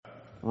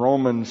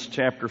Romans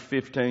chapter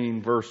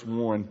 15, verse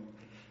 1.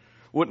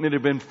 Wouldn't it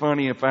have been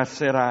funny if I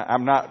said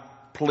I'm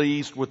not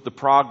pleased with the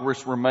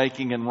progress we're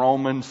making in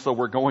Romans, so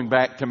we're going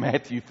back to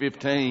Matthew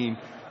 15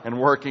 and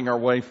working our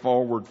way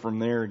forward from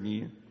there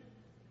again?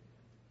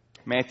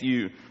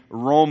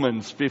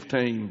 Romans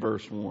 15,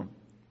 verse 1.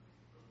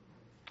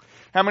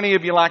 How many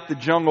of you like the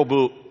Jungle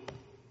Book?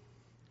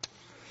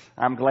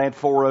 I'm glad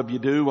 4 of you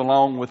do,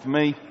 along with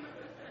me.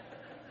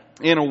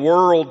 In a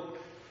world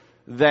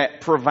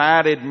that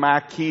provided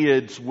my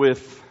kids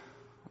with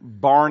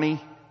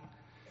Barney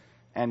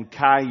and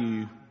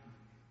Caillou,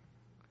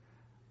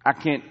 I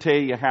can't tell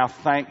you how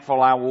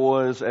thankful I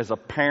was as a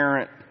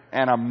parent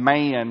and a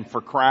man,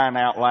 for crying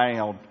out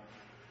loud,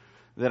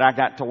 that I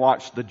got to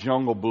watch the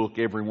Jungle Book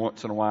every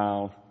once in a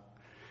while.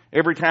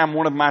 Every time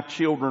one of my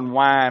children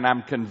whined,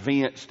 I'm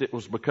convinced it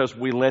was because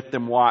we let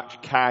them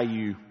watch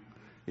Caillou.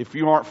 If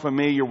you aren't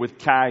familiar with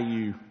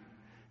Caillou,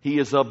 he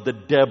is of the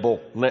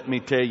devil, let me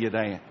tell you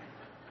that.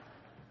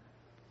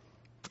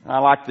 I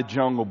like the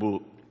Jungle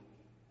Book.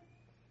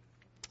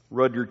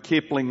 Rudyard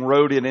Kipling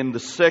wrote it in the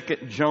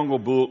second Jungle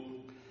Book.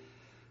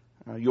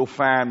 You'll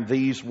find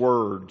these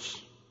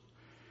words.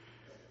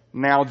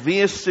 Now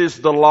this is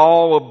the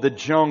law of the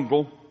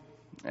jungle,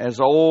 as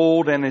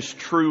old and as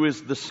true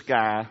as the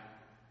sky.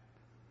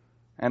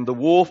 And the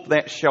wolf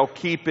that shall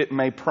keep it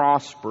may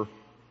prosper,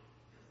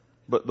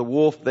 but the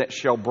wolf that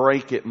shall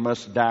break it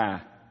must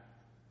die.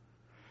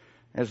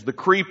 As the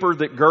creeper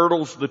that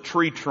girdles the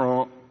tree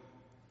trunk,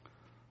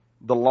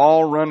 the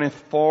law runneth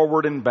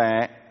forward and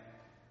back,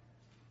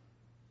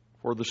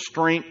 for the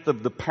strength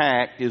of the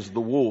pack is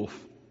the wolf,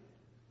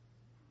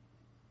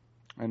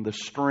 and the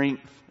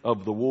strength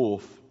of the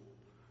wolf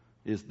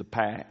is the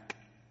pack.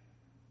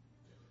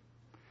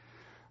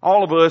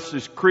 All of us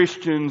as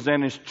Christians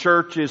and as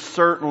churches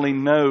certainly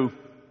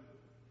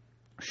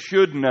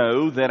should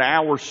know that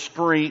our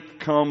strength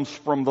comes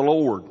from the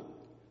Lord.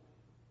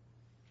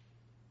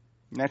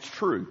 And that's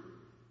true.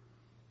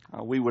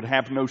 We would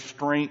have no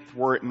strength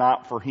were it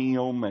not for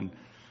Him and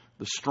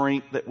the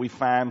strength that we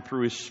find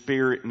through His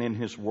Spirit and in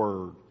His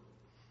Word.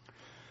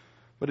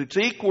 But it's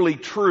equally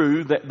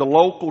true that the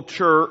local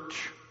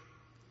church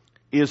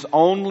is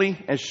only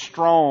as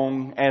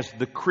strong as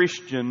the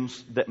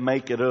Christians that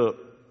make it up.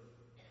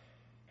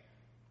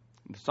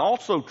 It's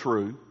also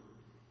true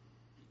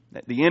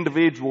that the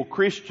individual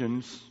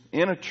Christians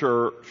in a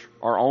church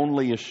are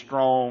only as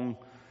strong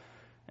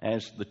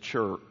as the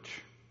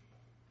church,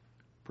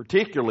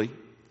 particularly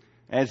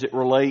as it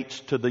relates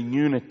to the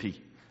unity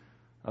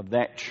of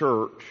that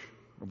church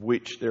of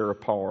which they're a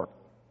part.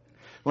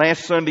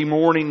 Last Sunday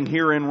morning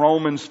here in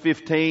Romans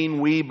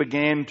 15, we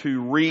began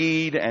to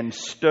read and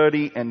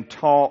study and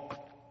talk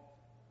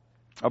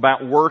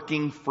about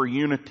working for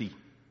unity.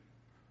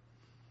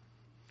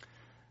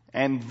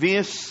 And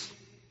this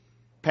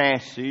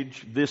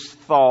passage, this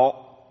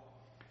thought,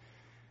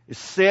 is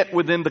set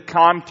within the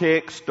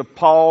context of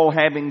Paul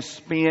having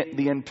spent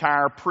the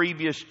entire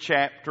previous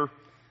chapter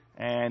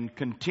and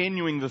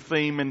continuing the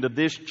theme into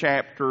this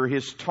chapter,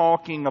 his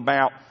talking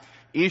about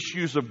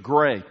issues of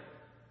gray.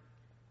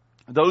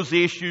 Those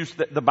issues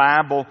that the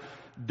Bible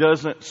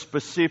doesn't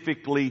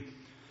specifically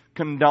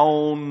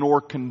condone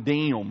nor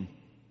condemn.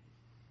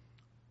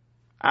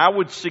 I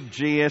would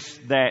suggest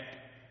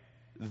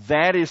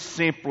that is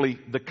simply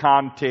the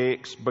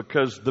context,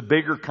 because the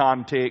bigger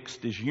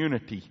context is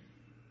unity.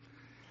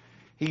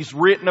 He's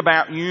written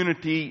about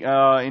unity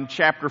in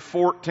chapter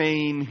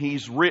 14.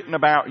 He's written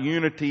about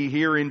unity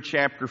here in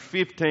chapter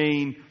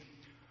 15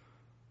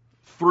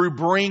 through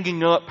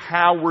bringing up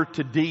how we're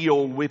to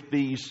deal with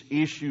these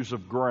issues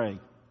of gray.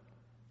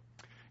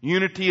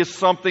 Unity is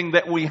something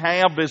that we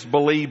have as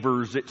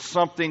believers. It's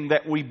something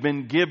that we've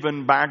been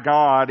given by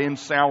God in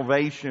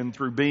salvation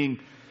through being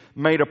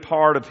made a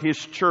part of His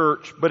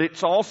church. But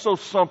it's also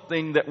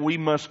something that we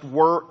must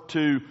work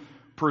to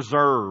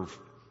preserve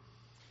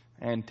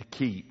and to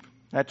keep.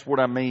 That's what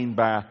I mean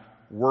by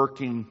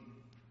working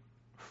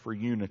for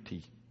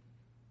unity.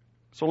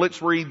 So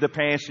let's read the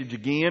passage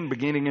again,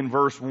 beginning in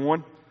verse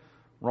 1,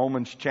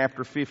 Romans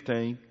chapter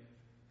 15. It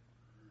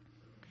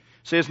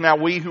says, Now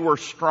we who are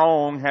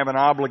strong have an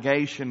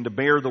obligation to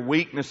bear the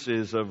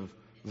weaknesses of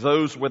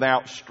those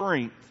without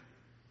strength,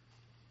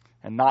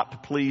 and not to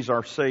please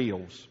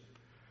ourselves.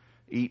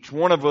 Each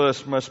one of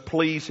us must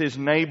please his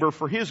neighbor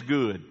for his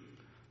good,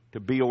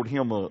 to build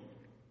him up.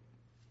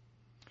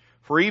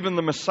 For even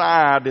the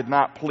Messiah did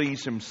not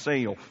please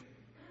himself.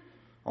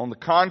 On the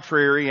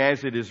contrary,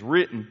 as it is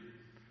written,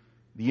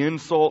 the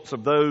insults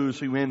of those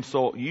who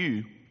insult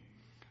you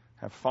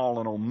have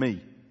fallen on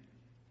me.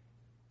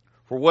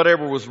 For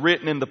whatever was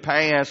written in the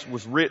past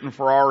was written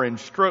for our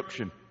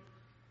instruction,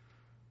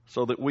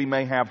 so that we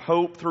may have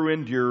hope through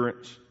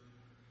endurance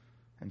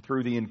and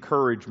through the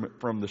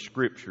encouragement from the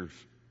Scriptures.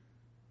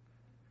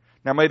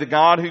 Now may the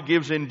God who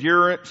gives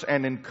endurance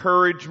and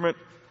encouragement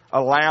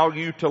allow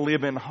you to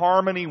live in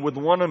harmony with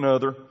one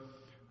another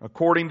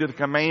according to the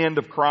command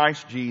of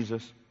Christ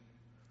Jesus,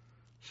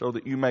 so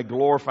that you may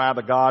glorify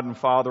the God and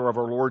Father of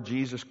our Lord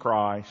Jesus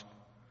Christ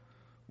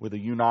with a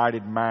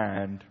united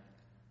mind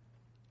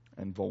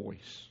and and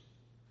voice.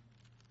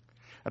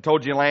 I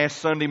told you last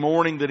Sunday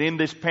morning that in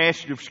this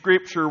passage of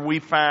Scripture we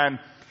find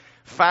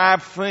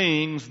 5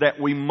 things that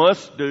we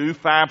must do,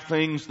 5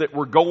 things that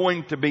we're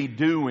going to be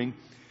doing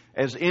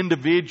as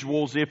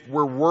individuals if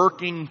we're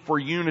working for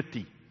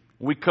unity.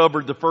 We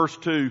covered the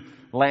first 2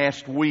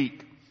 last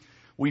week.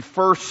 We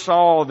first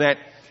saw that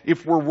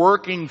if we're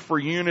working for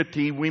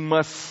unity, we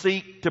must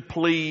seek to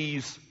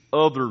please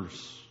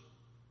others.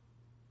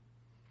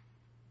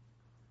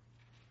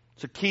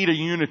 It's a key to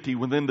unity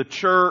within the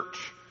church,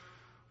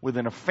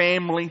 within a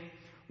family,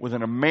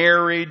 within a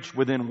marriage,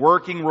 within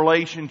working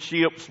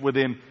relationships,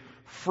 within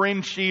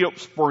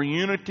friendships. For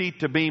unity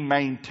to be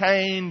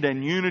maintained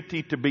and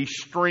unity to be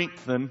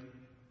strengthened,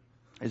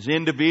 as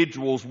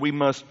individuals, we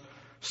must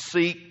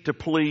seek to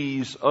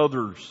please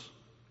others.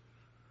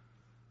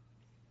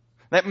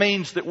 That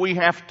means that we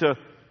have to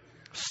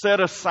set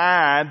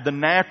aside the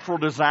natural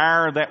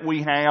desire that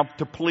we have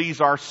to please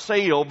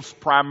ourselves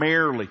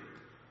primarily.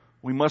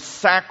 We must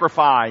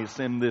sacrifice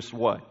in this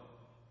way.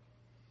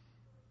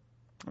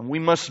 And we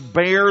must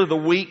bear the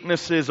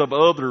weaknesses of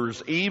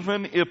others,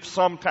 even if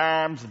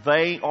sometimes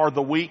they are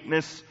the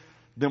weakness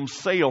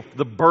themselves,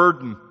 the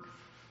burden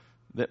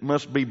that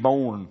must be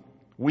borne.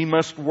 We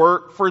must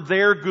work for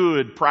their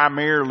good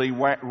primarily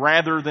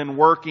rather than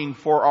working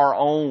for our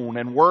own.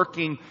 And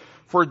working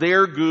for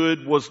their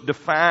good was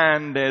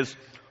defined as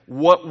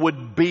what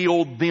would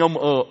build them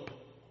up,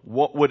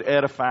 what would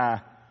edify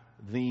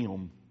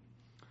them.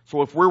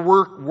 So if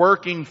we're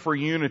working for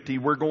unity,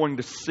 we're going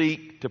to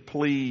seek to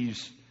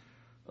please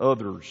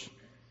others.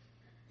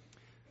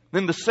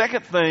 Then the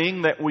second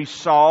thing that we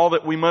saw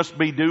that we must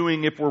be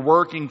doing if we're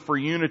working for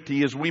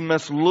unity is we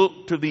must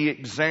look to the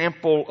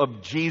example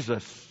of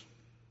Jesus.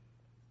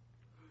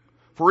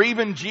 For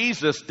even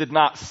Jesus did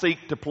not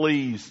seek to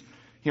please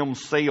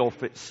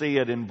Himself, it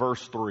said in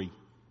verse 3.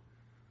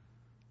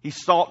 He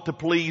sought to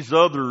please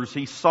others.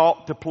 He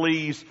sought to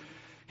please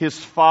His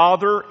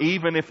Father,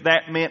 even if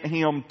that meant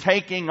Him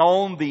taking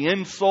on the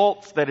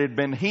insults that had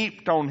been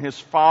heaped on His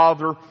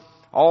Father,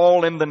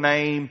 all in the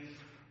name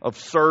of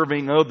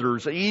serving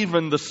others.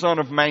 Even the Son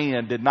of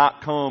Man did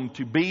not come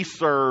to be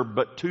served,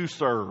 but to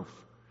serve,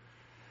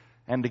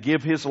 and to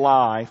give His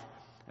life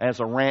as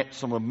a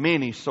ransom of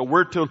many. So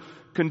we're to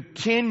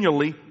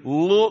continually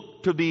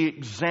look to the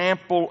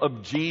example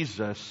of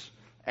Jesus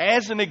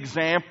as an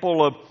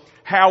example of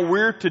how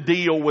we're to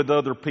deal with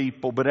other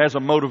people, but as a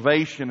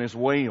motivation as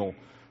well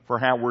for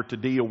how we're to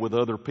deal with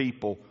other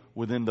people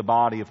within the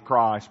body of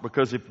Christ.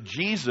 Because if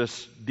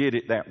Jesus did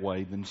it that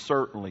way, then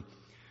certainly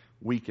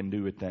we can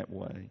do it that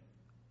way.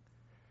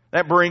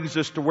 That brings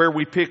us to where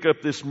we pick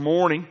up this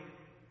morning.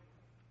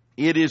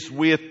 It is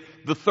with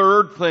the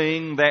third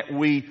thing that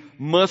we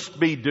must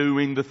be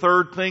doing, the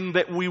third thing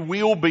that we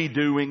will be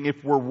doing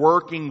if we're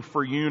working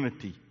for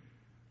unity.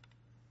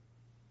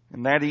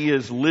 And that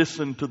is,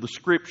 listen to the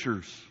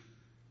Scriptures.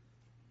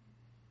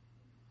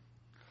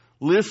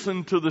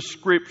 Listen to the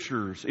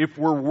Scriptures. If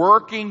we're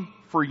working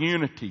for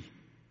unity,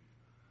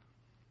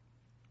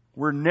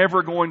 we're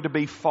never going to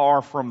be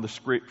far from the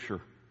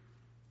Scripture.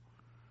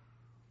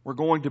 We're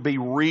going to be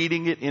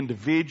reading it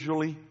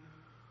individually.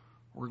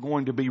 We're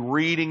going to be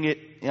reading it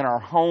in our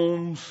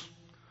homes.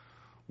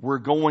 We're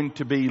going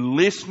to be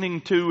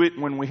listening to it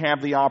when we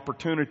have the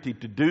opportunity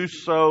to do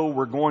so.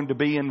 We're going to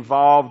be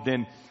involved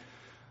in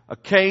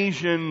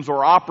occasions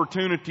or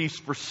opportunities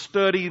for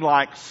study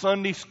like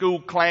Sunday school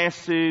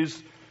classes.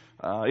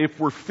 If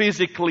we're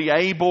physically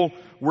able,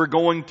 we're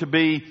going to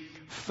be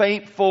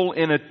faithful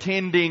in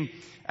attending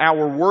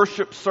our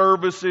worship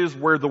services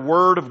where the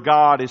Word of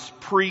God is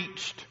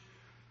preached.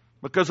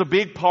 Because a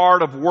big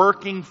part of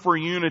working for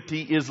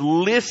unity is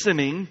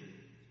listening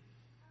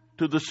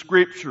to the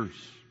Scriptures.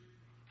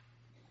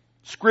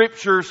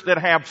 Scriptures that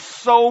have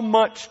so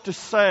much to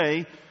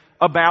say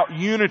about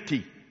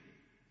unity.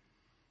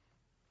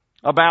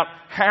 About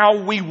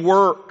how we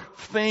work,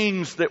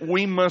 things that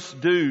we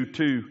must do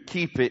to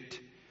keep it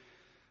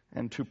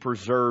and to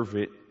preserve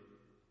it.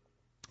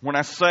 When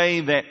I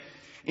say that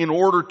in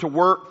order to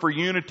work for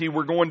unity,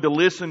 we're going to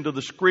listen to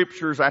the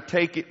Scriptures, I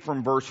take it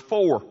from verse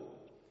 4.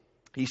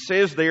 He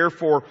says there,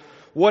 for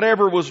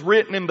whatever was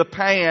written in the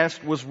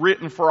past was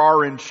written for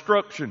our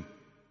instruction,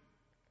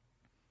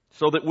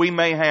 so that we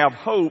may have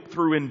hope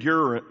through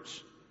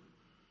endurance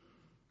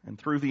and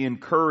through the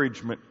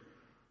encouragement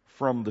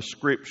from the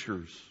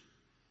Scriptures.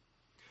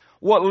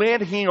 What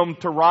led him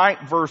to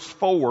write verse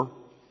 4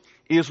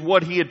 is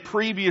what he had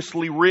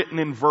previously written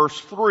in verse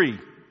 3.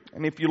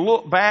 And if you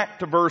look back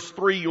to verse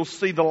 3, you'll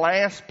see the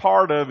last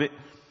part of it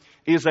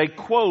is a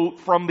quote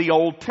from the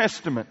Old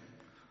Testament.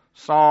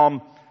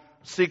 Psalm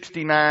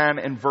 69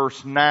 and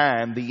verse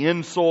 9, the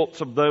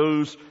insults of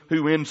those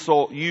who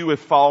insult you have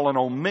fallen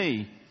on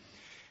me.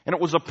 And it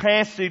was a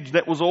passage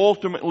that was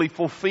ultimately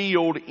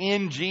fulfilled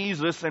in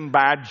Jesus and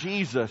by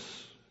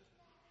Jesus.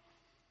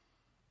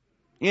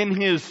 In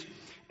His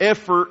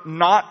effort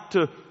not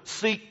to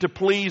seek to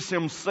please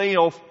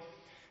Himself,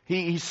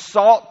 He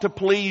sought to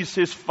please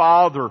His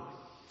Father.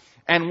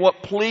 And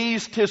what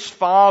pleased His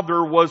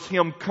Father was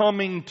Him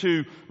coming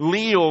to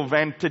live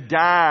and to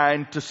die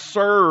and to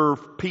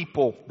serve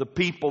people, the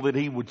people that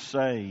He would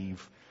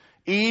save.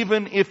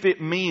 Even if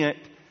it meant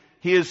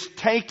His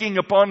taking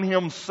upon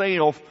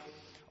Himself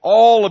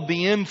all of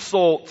the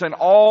insults and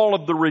all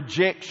of the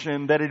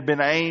rejection that had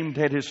been aimed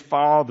at His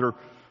Father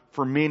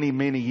for many,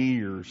 many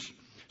years.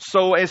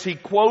 So as he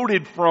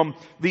quoted from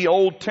the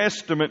Old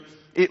Testament,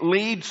 it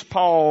leads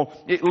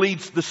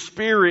the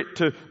Spirit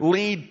to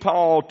lead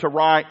Paul to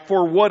write,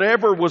 for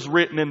whatever was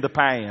written in the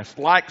past,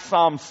 like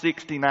Psalm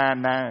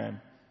 69:9,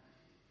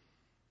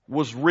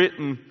 was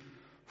written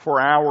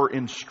for our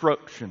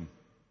instruction.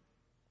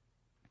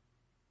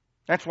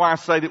 That's why I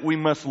say that we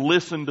must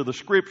listen to the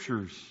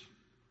Scriptures,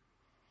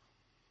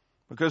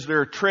 because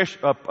they're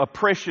a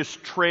precious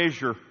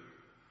treasure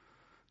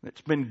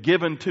that's been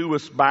given to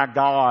us by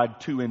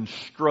God to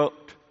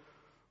instruct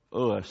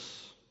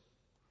us.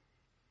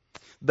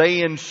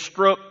 They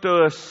instruct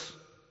us.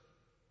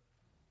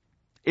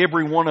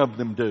 Every one of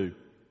them do.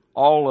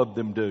 All of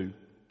them do.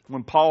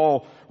 When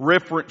Paul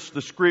referenced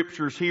the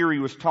Scriptures here, he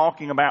was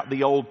talking about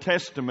the Old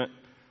Testament.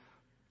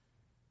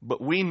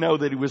 But we know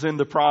that he was in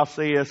the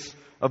process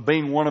of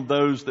being one of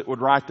those that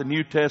would write the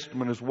New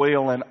Testament as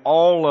well. And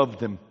all of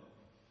them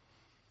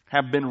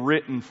have been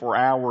written for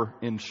our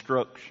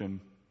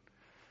instruction.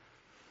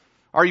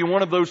 Are you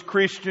one of those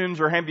Christians,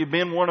 or have you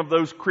been one of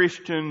those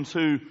Christians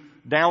who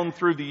down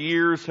through the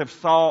years have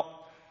thought,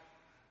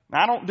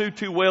 I don't do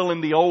too well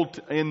in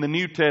the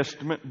New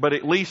Testament, but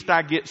at least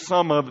I get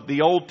some of it.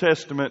 The Old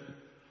Testament,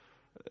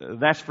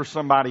 that's for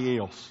somebody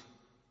else.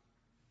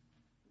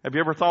 Have you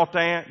ever thought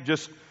that?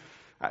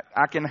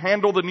 I can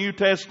handle the New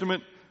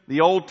Testament. The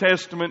Old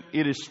Testament,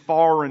 it is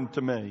foreign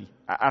to me.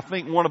 I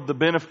think one of the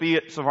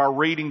benefits of our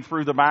reading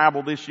through the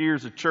Bible this year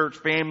as a church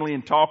family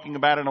and talking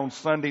about it on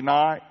Sunday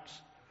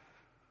nights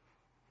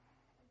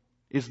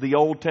is the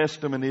Old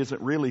Testament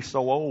isn't really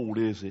so old,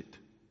 is it?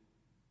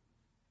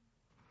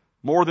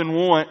 More than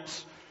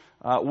once,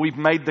 we've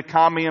made the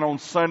comment on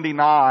Sunday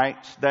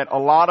nights that a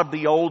lot of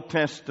the Old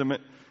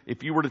Testament,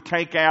 if you were to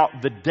take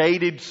out the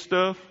dated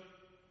stuff,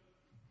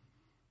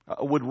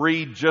 would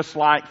read just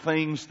like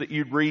things that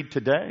you'd read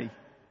today.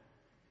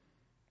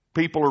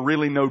 People are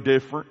really no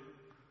different.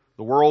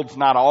 The world's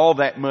not all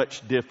that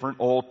much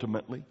different,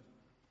 ultimately.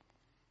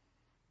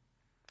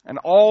 And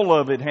all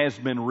of it has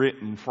been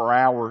written for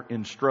our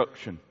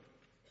instruction.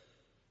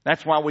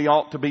 That's why we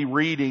ought to be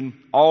reading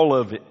all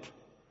of it.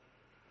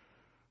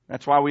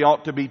 That's why we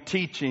ought to be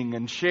teaching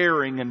and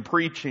sharing and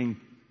preaching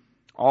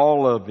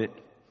all of it.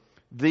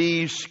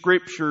 These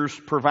Scriptures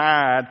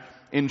provide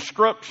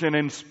instruction,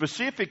 and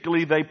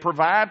specifically they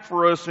provide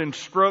for us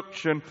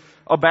instruction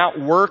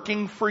about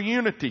working for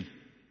unity.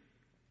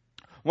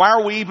 Why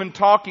are we even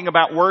talking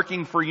about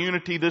working for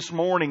unity this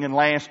morning and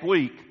last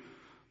week?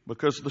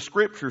 Because the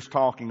Scripture's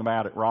talking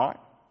about it, right?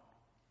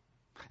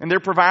 And they're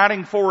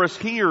providing for us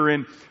here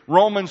in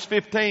Romans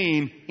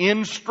 15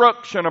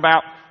 instruction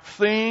about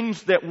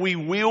things that we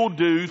will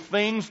do,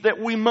 things that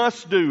we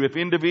must do if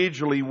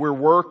individually we're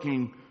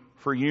working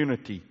for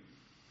unity.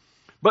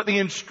 But the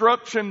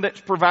instruction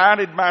that's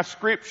provided by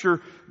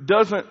Scripture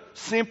doesn't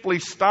simply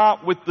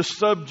stop with the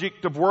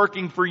subject of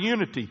working for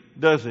unity,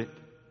 does it?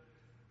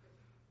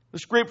 The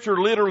Scripture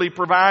literally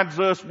provides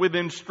us with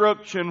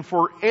instruction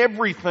for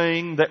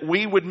everything that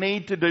we would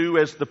need to do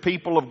as the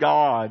people of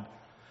God.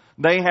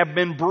 They have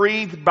been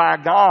breathed by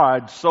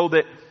God so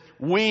that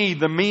we,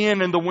 the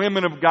men and the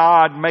women of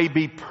God, may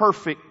be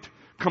perfect,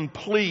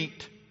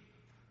 complete,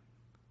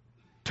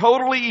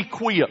 totally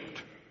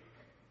equipped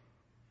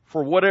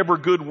for whatever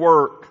good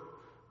work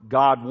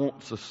God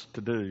wants us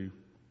to do.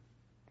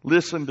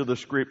 Listen to the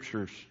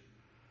Scriptures.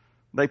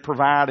 They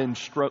provide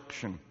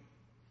instruction.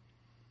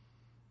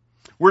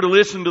 We're to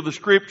listen to the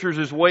Scriptures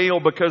as well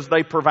because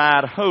they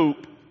provide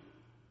hope.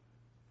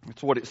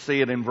 That's what it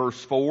said in verse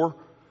 4.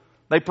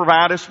 They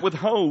provide us with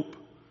hope.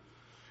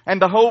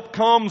 And the hope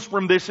comes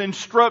from this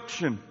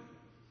instruction.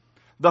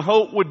 The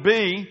hope would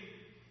be,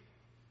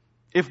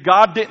 if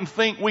God didn't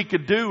think we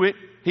could do it,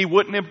 He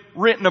wouldn't have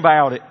written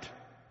about it.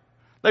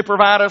 They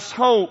provide us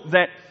hope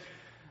that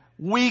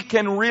we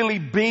can really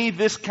be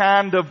this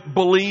kind of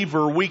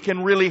believer. We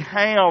can really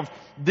have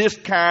this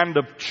kind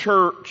of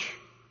church.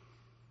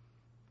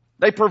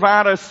 They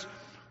provide us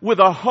with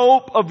a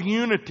hope of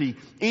unity.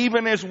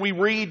 Even as we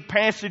read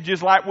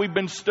passages like we've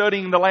been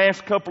studying the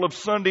last couple of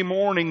Sunday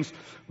mornings,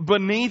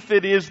 beneath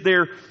it is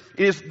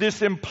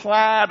this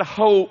implied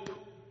hope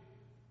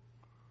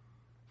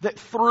that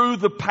through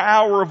the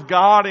power of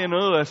God in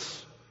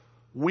us,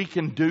 we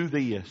can do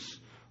this.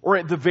 Or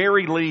at the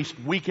very least,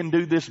 we can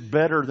do this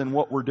better than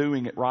what we're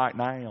doing it right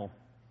now.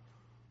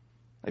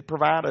 They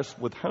provide us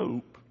with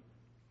hope.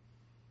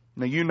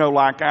 Now, you know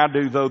like I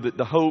do, though, that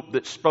the hope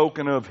that's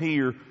spoken of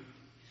here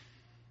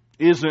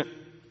isn't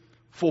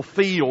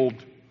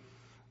fulfilled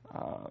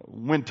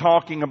when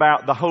talking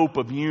about the hope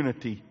of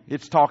unity.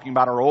 It's talking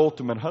about our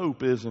ultimate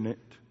hope, isn't it?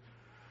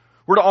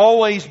 We're to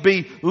always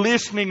be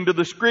listening to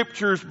the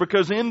Scriptures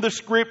because in the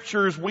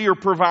Scriptures we are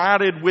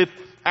provided with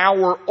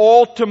our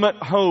ultimate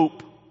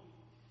hope.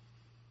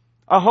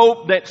 A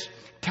hope that's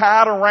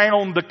tied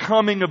around the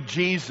coming of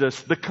Jesus,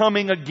 the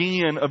coming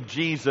again of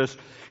Jesus.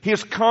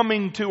 His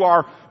coming to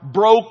our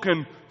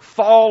broken,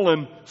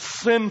 fallen,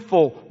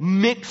 sinful,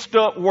 mixed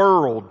up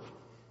world.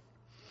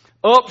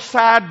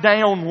 Upside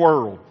down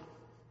world.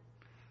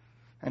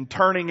 And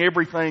turning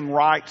everything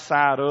right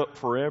side up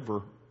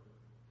forever.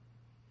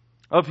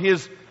 Of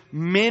His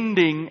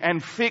mending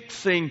and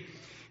fixing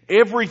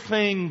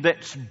everything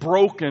that's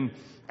broken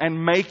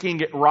and making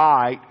it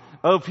right.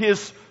 Of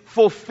His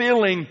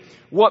fulfilling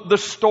what the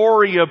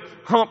story of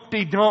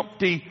Humpty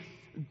Dumpty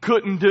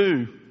couldn't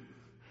do.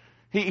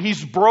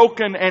 He's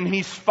broken and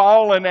he's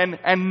fallen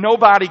and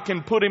nobody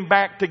can put him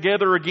back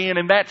together again.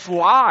 And that's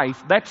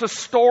life. That's a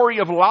story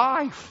of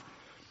life.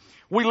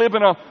 We live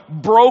in a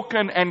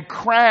broken and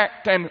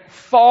cracked and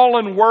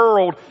fallen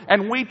world,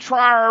 and we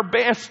try our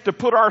best to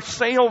put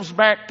ourselves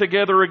back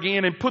together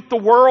again and put the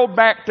world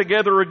back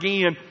together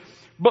again,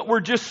 but we're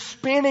just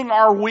spinning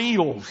our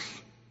wheels.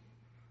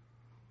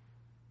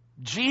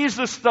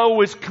 Jesus,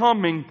 though, is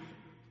coming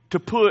to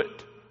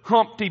put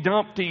Humpty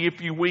Dumpty,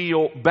 if you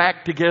will,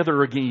 back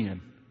together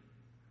again.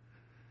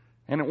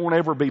 And it won't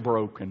ever be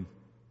broken.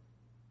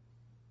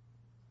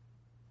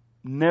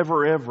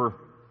 Never, ever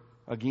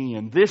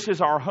again. This is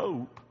our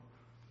hope.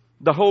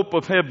 The hope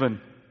of heaven.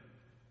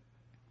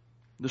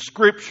 The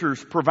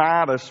Scriptures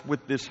provide us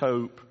with this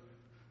hope.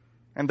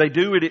 And they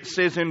do it, it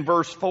says in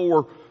verse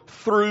 4,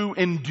 through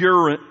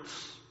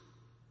endurance.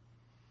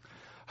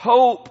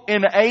 Hope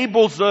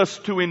enables us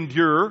to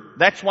endure.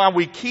 That's why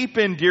we keep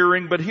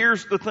enduring. But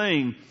here's the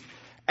thing.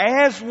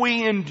 As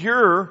we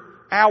endure,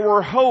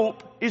 our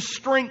hope is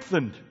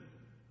strengthened.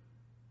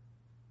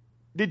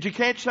 Did you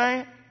catch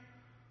that?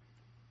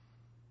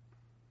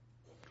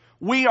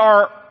 We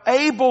are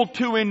able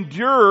to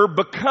endure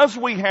because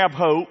we have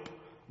hope.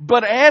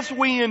 But as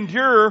we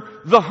endure,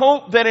 the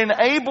hope that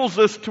enables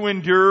us to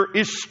endure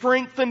is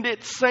strengthened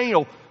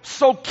itself.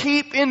 So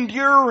keep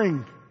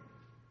enduring.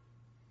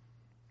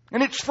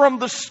 And it's from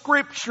the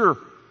Scripture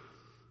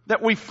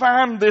that we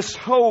find this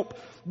hope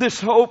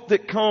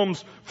that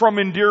comes from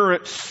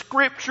endurance.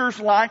 Scriptures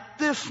like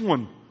this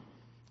one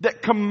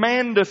that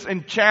command us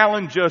and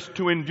challenge us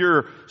to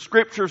endure.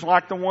 Scriptures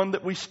like the one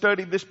that we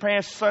studied this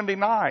past Sunday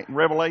night in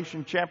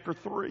Revelation chapter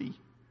 3,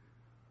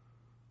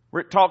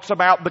 where it talks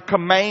about the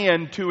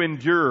command to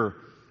endure,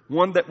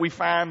 one that we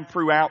find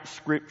throughout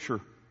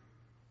Scripture.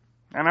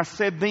 And I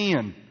said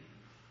then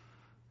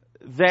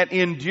that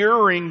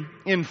enduring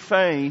in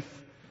faith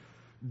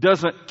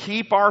doesn't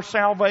keep our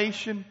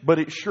salvation, but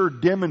it sure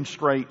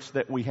demonstrates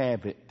that we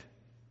have it.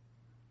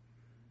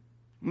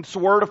 It's a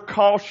word of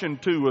caution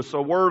to us,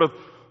 a word of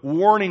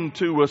warning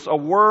to us, a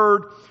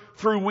word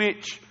through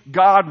which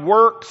God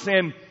works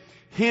in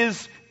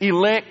His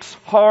elect's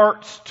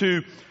hearts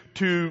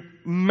to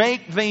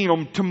make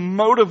them, to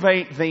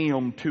motivate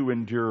them to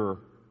endure.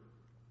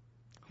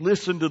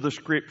 Listen to the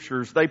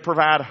Scriptures. They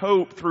provide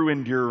hope through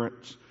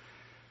endurance.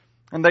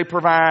 And they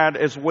provide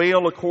as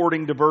well,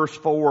 according to verse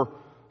 4,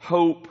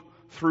 hope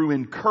through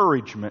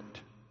encouragement.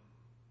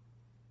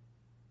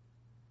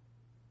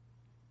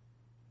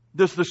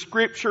 Does the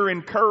Scripture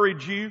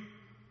encourage you?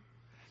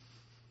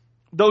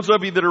 Those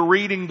of you that are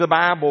reading the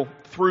Bible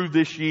through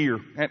this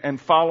year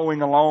and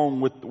following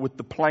along with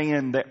the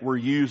plan that we're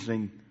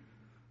using,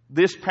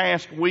 this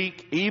past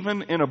week,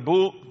 even in a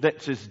book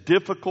that's as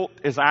difficult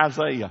as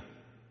Isaiah,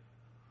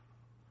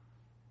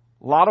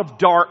 a lot of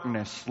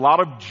darkness, a lot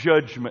of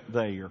judgment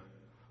there,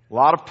 a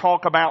lot of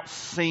talk about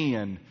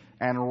sin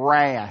and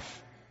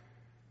wrath.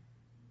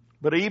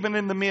 But even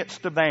in the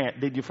midst of that,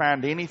 did you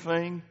find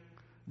anything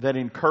that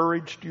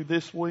encouraged you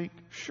this week?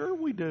 Sure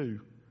we do.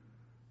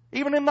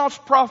 Even in those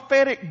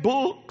prophetic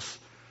books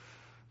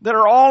that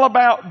are all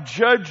about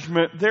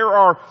judgment, there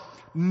are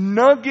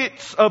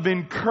nuggets of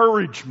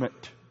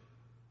encouragement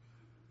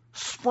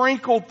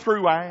sprinkled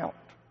throughout.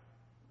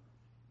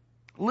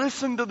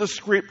 Listen to the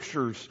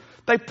Scriptures.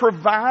 They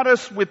provide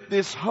us with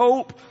this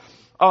hope,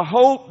 a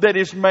hope that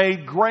is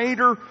made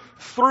greater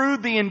through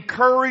the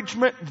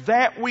encouragement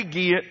that we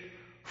get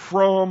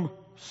from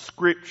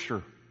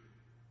Scripture.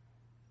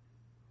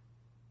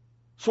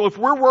 So if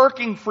we're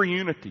working for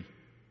unity,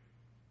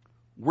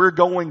 we're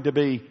going to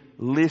be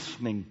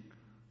listening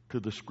to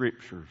the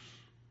Scriptures.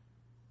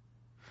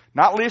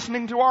 Not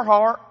listening to our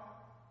heart,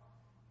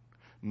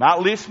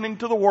 not listening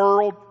to the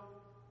world,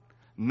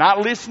 not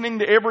listening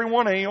to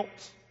everyone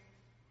else,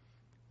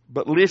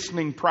 but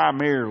listening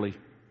primarily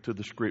to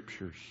the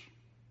Scriptures.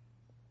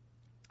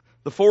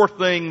 The fourth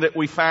thing that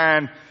we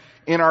find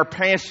in our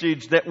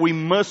passage that we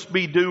must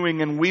be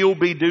doing and will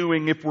be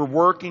doing if we're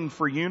working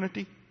for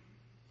unity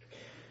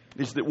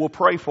is that we'll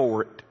pray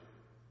for it.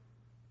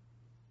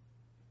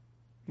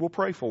 We'll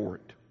pray for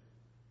it.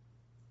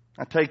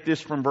 I take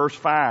this from verse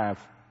 5,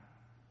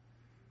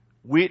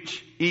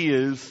 which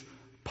is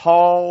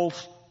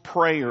Paul's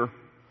prayer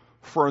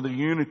for the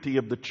unity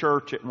of the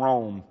church at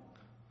Rome.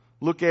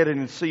 Look at it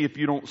and see if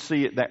you don't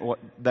see it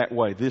that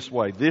way, this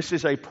way. This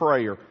is a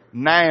prayer.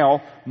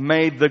 Now,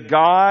 may the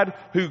God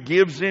who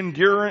gives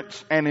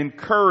endurance and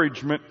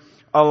encouragement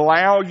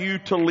allow you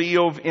to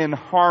live in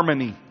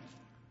harmony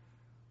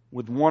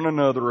with one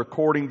another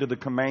according to the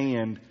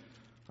command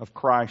of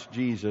Christ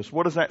Jesus.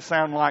 What does that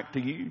sound like to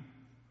you?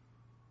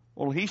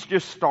 Well, he's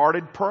just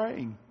started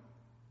praying.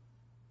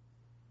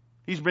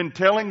 He's been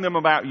telling them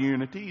about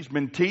unity. He's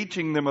been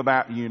teaching them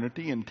about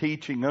unity and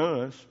teaching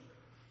us.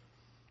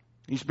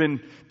 He's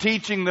been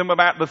teaching them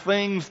about the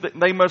things that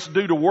they must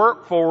do to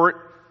work for it.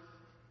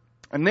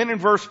 And then in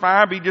verse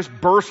 5, he just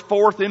bursts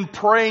forth in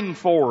praying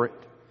for it.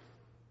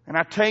 And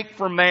I take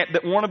from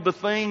that one of the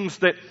things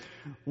that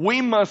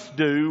we must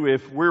do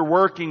if we're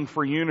working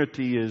for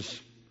unity is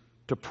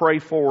to pray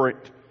for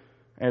it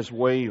as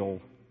well.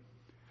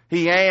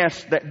 He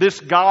asks that this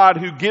God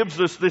who gives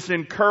us this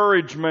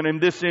encouragement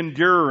and this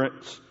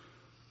endurance,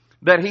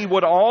 that He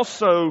would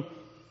also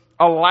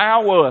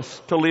allow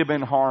us to live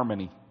in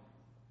harmony.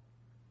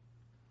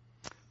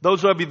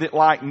 Those of you that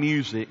like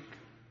music,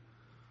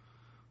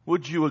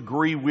 would you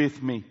agree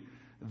with me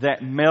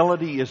that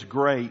melody is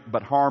great,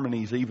 but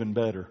harmony is even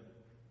better?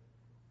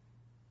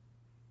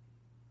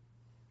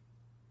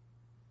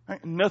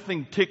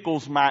 Nothing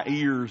tickles my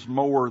ears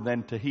more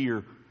than to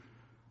hear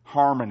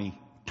harmony,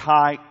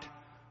 tight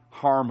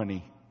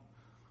harmony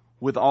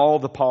with all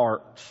the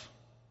parts.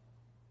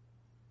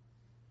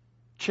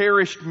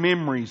 Cherished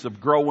memories of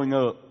growing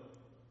up,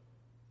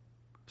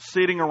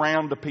 sitting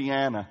around the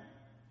piano,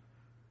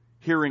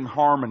 hearing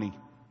harmony.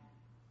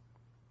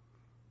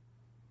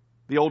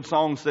 The old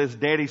song says,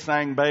 Daddy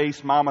sang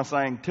bass, Mama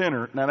sang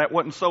tenor. Now that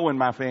wasn't so in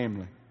my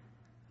family.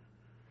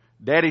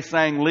 Daddy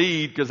sang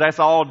lead because that's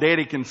all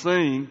Daddy can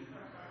sing.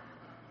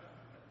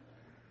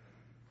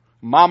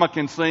 Mama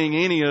can sing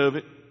any of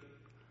it.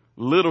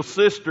 Little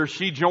sister,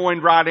 she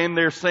joined right in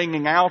there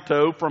singing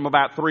alto from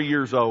about 3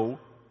 years old.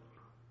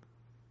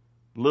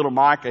 Little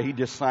Micah, he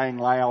just sang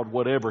loud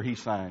whatever he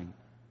sang.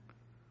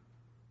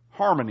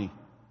 Harmony.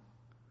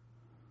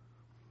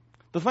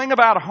 The thing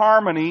about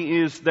harmony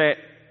is that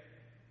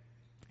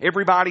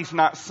everybody's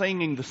not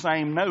singing the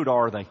same note,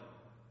 are they?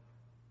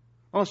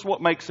 Well, that's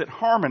what makes it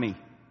harmony.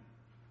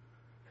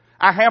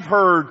 I have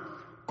heard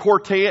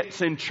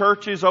quartets in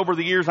churches over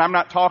the years. I'm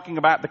not talking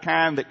about the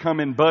kind that come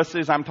in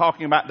buses. I'm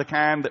talking about the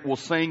kind that will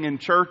sing in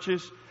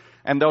churches.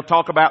 And they'll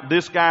talk about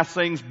this guy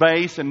sings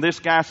bass and this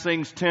guy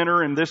sings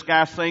tenor and this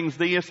guy sings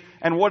this.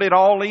 And what it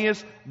all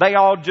is, they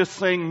all just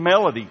sing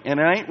melody. And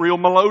it ain't real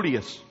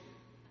melodious.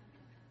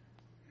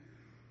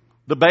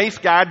 The bass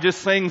guy just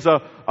sings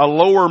a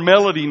lower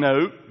melody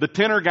note. The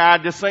tenor guy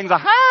just sings a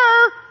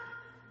higher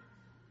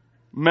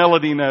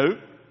melody note.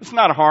 It's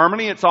not a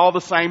harmony. It's all the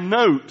same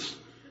notes.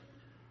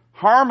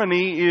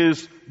 Harmony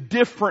is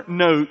different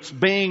notes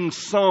being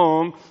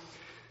sung.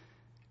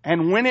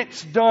 And when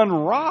it's done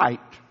right,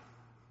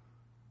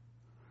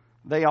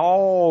 they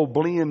all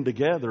blend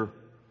together.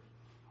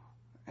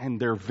 And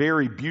they're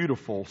very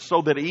beautiful.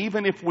 So that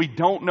even if we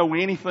don't know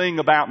anything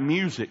about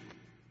music,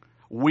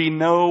 we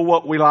know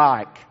what we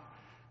like.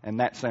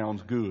 And that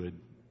sounds good.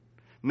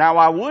 Now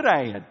I would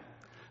add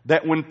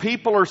that when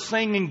people are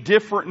singing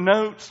different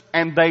notes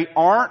and they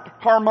aren't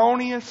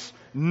harmonious,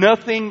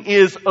 nothing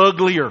is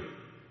uglier.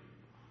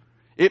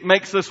 It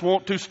makes us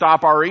want to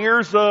stop our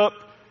ears up.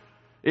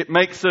 It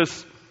makes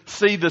us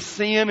see the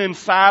sin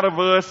inside of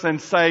us and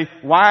say,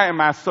 why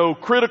am I so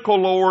critical,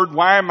 Lord?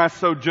 Why am I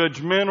so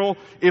judgmental?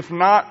 If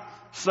not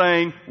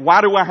saying,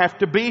 why do I have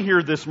to be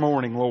here this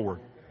morning, Lord?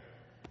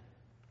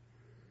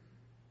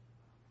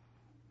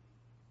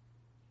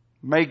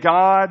 May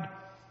God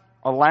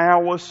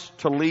allow us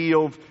to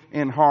live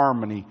in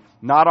harmony.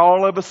 Not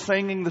all of us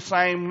singing the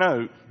same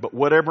note, but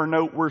whatever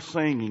note we're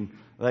singing,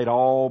 they'd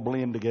all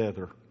blend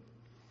together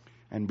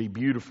and be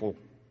beautiful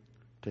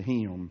to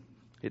Him.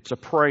 It's a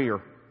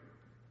prayer.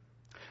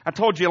 I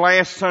told you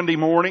last Sunday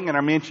morning, and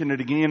I mentioned it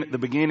again at the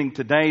beginning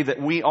today,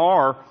 that we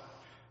are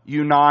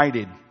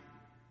united.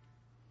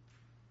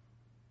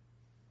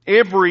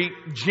 Every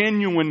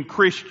genuine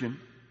Christian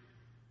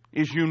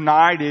is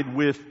united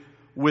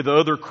with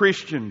other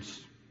Christians.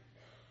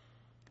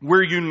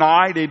 We're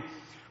united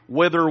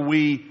whether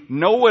we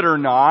know it or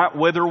not,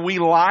 whether we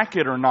like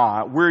it or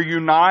not. We're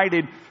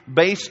united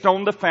based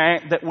on the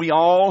fact that we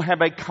all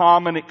have a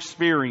common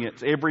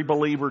experience. Every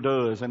believer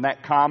does. And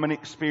that common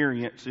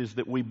experience is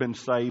that we've been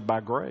saved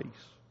by grace.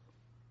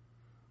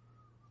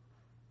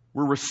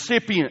 We're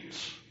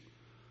recipients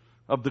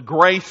of the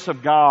grace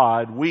of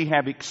God. We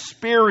have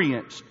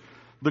experienced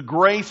the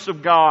grace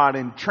of God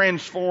in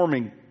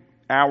transforming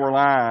our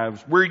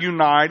lives. We're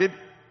united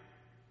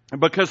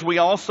because we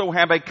also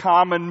have a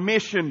common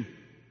mission.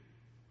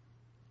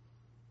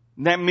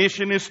 And that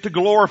mission is to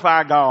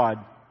glorify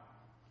God.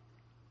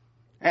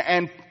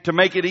 And to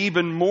make it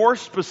even more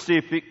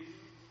specific,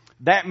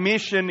 that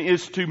mission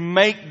is to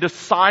make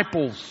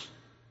disciples.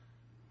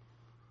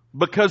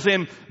 Because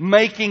in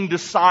making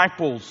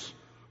disciples,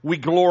 we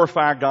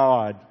glorify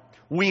God.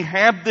 We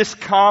have this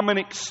common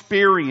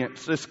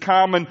experience, this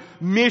common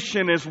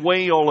mission as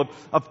well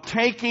of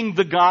taking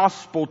the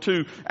gospel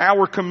to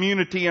our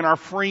community and our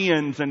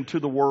friends and to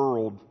the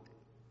world.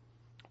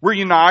 We're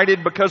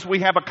united because we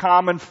have a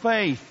common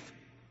faith.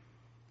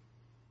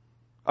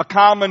 A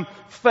common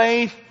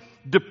faith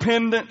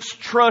dependence,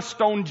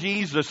 trust on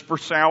Jesus for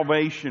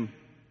salvation.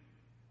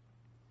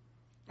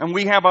 And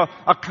we have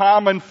a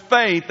common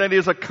faith, that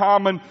is a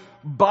common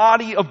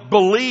body of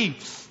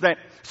beliefs that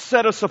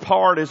set us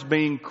apart as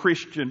being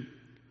Christian.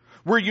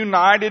 We're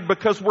united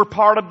because we're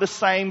part of the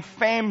same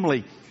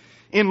family.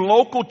 In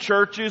local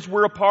churches,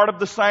 we're a part of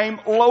the same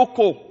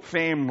local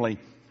family.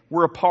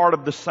 We're a part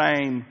of the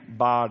same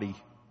body.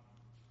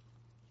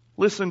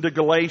 Listen to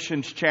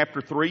Galatians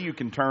chapter 3. You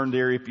can turn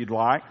there if you'd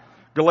like.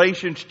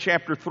 Galatians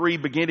chapter 3,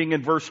 beginning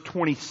in verse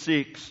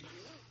 26,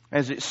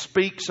 as it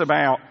speaks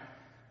about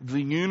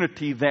the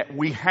unity that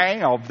we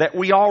have, that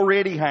we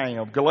already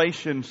have.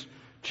 Galatians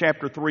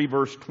chapter 3,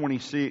 verse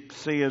 26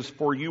 says,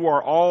 "For you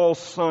are all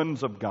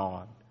sons of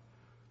God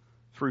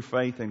through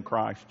faith in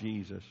Christ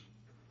Jesus.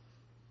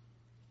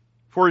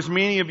 For as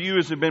many of you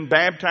as have been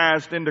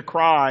baptized into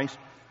Christ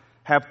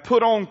have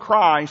put on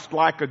Christ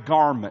like a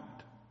garment.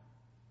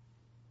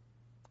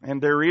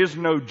 And there is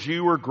no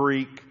Jew or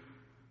Greek,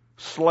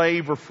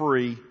 slave or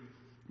free,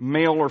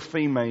 male or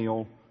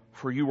female,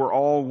 for you are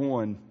all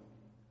one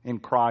in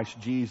Christ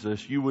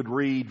Jesus." You would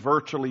read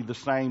virtually the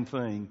same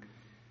thing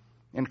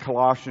in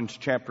Colossians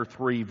chapter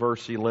 3,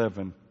 verse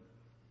 11.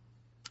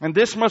 And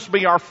this must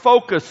be our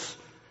focus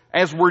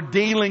as we're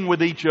dealing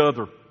with each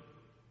other.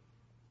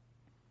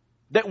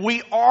 That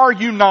we are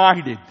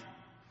united.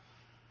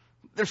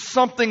 There's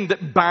something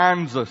that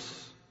binds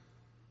us.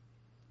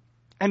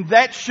 And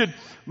that should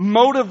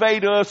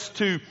motivate us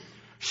to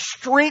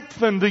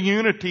strengthen the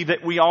unity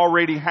that we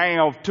already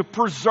have, to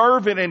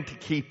preserve it and to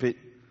keep it.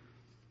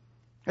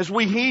 As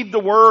we heed the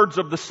words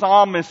of the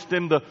psalmist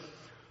in the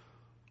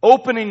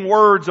opening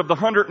words of the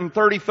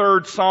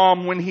 133rd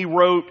Psalm when he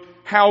wrote,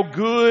 "How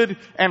good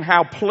and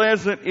how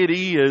pleasant it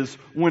is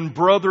when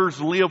brothers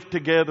live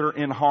together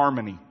in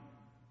harmony."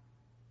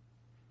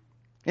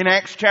 In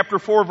Acts chapter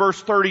 4,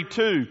 verse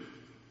 32,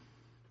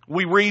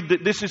 we read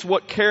that this is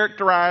what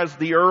characterized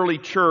the early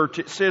church.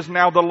 It says,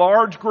 "Now the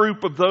large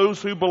group of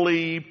those who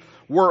believed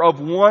were of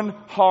one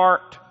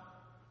heart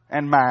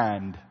and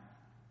mind."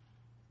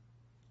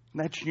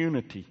 And that's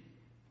unity.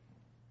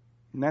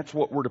 And that's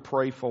what we're to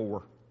pray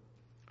for.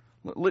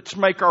 Let's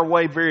make our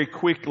way very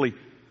quickly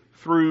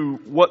through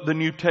what the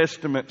New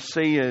Testament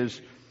says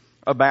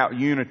about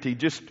unity.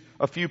 Just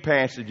a few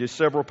passages,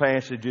 several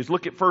passages.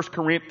 Look at 1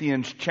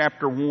 Corinthians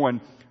chapter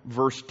 1,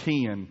 verse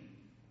 10.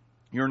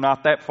 You're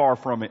not that far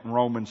from it in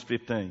Romans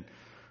 15.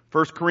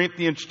 1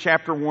 Corinthians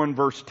chapter 1,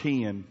 verse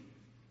 10.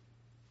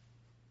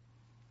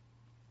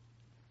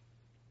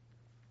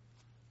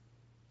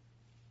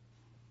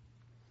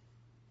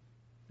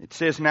 It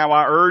says, "Now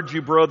I urge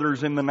you,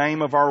 brothers, in the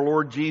name of our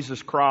Lord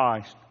Jesus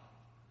Christ,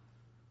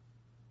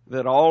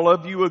 that all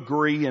of you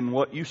agree in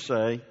what you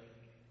say,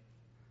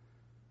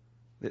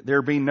 that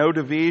there be no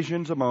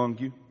divisions among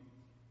you,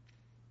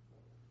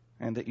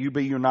 and that you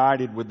be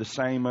united with the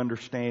same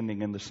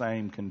understanding and the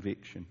same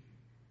conviction."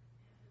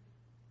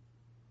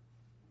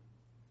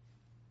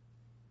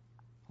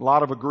 A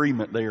lot of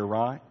agreement there,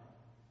 right?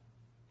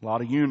 A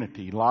lot of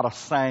unity, a lot of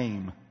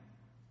same.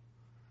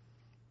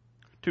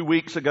 2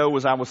 weeks ago,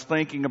 as I was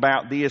thinking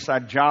about this, I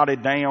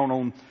jotted down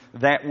on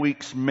that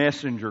week's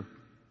messenger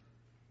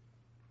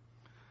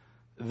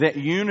that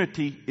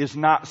unity is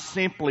not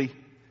simply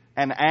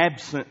an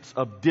absence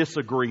of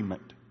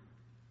disagreement.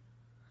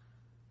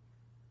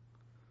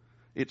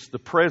 It's the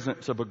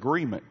presence of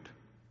agreement.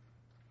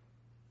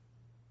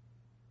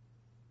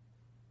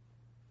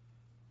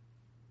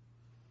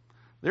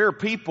 There are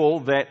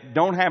people that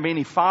don't have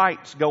any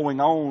fights going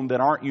on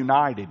that aren't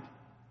united.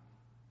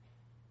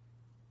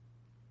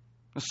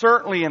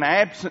 Certainly an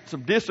absence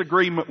of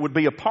disagreement would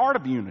be a part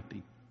of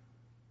unity.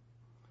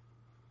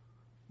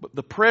 But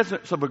the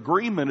presence of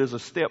agreement is a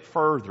step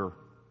further.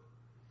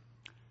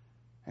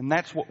 And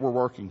that's what we're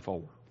working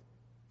for.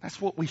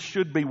 That's what we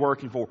should be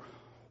working for.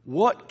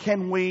 What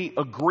can we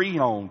agree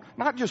on?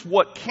 Not just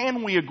what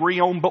can we agree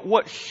on, but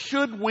what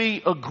should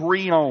we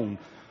agree on?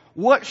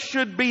 What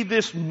should be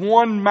this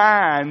one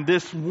mind,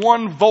 this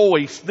one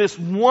voice, this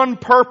one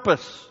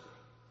purpose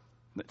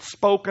that's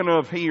spoken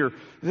of here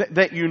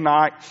that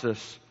unites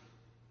us?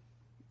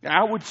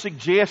 I would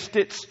suggest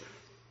it's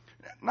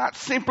not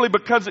simply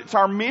because it's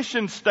our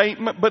mission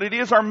statement, but it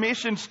is our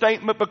mission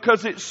statement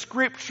because it's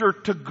Scripture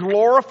to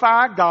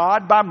glorify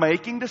God by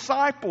making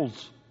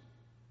disciples.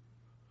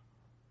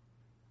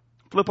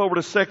 Flip over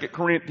to 2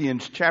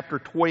 Corinthians chapter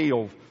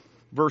 12,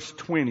 verse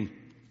 20.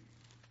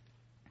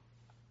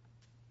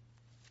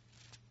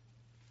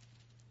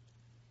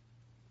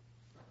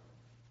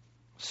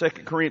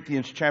 Second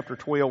Corinthians chapter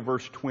 12,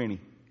 verse 20.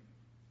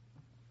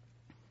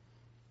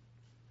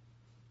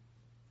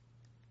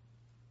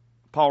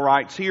 Paul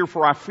writes here,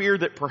 "For I fear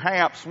that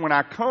perhaps when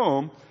I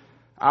come,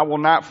 I will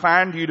not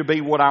find you to be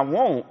what I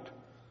want,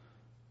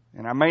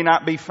 and I may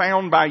not be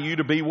found by you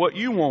to be what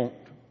you want."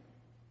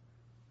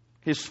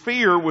 His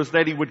fear was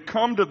that he would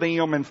come to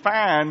them and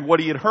find what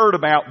he had heard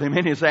about them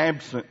in his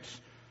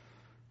absence.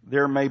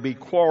 There may be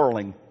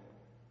quarreling,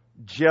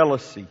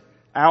 jealousy,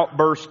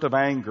 outburst of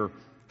anger,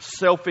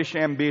 selfish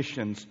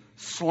ambitions,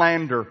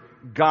 slander,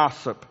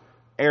 gossip,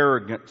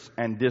 arrogance,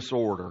 and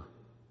disorder.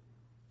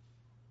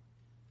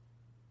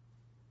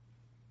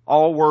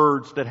 All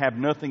words that have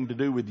nothing to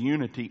do with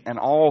unity, and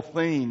all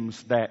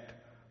things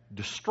that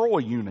destroy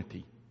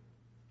unity.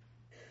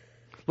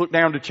 Look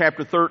down to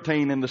chapter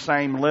 13 in the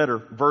same letter,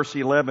 verse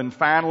 11.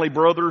 Finally,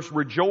 brothers,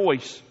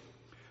 rejoice,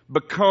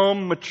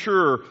 become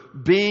mature,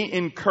 be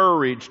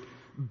encouraged,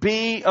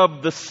 be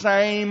of the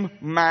same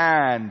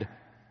mind.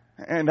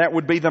 And that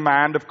would be the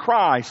mind of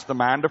Christ. The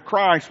mind of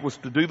Christ was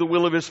to do the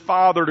will of His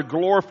Father, to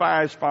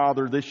glorify His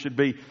Father. This should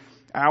be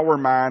our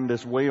mind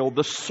as well.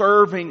 The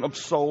serving of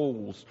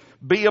souls.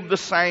 Be of the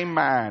same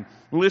mind.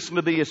 Listen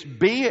to this.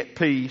 Be at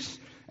peace,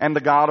 and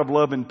the God of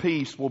love and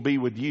peace will be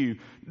with you.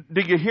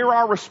 Do you hear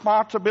our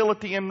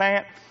responsibility in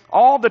that?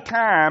 All the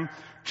time,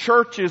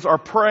 churches are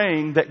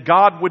praying that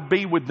God would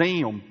be with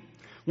them.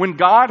 When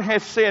God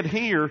has said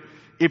here,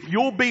 if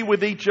you'll be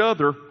with each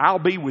other, I'll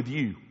be with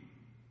you.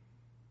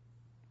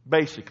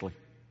 Basically.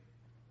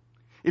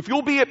 If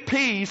you'll be at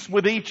peace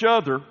with each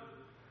other,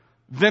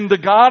 then the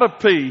God of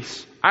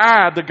peace,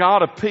 the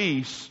God of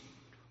peace,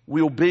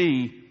 will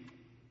be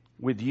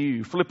with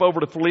you. Flip over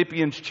to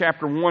Philippians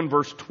chapter 1,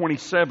 verse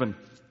 27.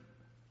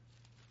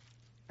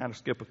 Now to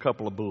skip a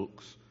couple of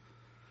books.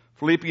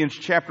 Philippians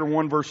chapter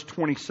 1, verse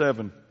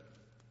 27.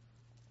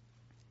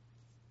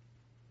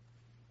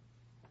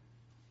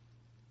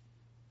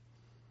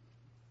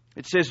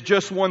 It says,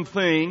 just one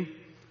thing,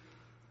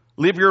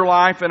 live your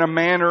life in a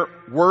manner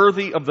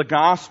worthy of the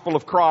gospel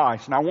of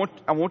Christ. And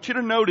I want you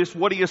to notice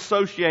what he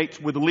associates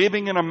with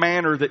living in a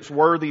manner that's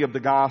worthy of the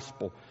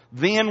gospel.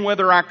 Then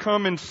whether I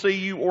come and see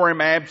you or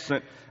am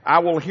absent, I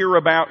will hear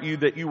about you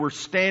that you were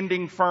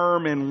standing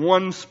firm in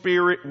one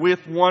spirit,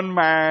 with one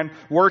mind,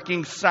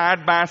 working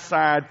side by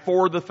side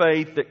for the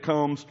faith that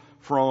comes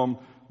from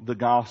the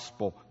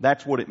gospel.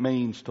 That's what it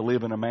means to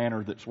live in a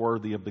manner that's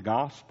worthy of the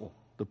gospel.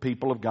 The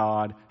people of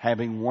God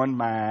having one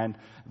mind,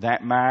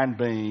 that mind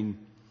being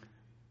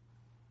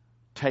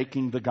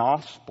taking the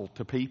gospel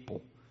to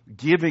people,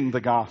 giving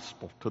the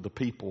gospel to the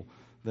people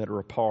that are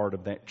a part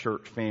of that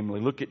church family.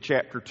 Look at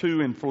chapter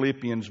 2 in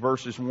Philippians,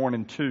 verses 1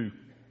 and 2.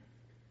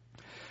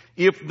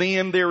 If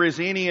then there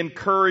is any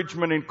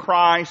encouragement in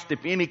Christ,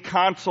 if any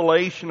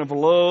consolation of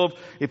love,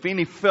 if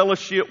any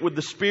fellowship with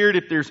the Spirit,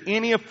 if there's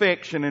any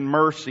affection and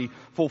mercy,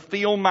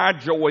 fulfill my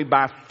joy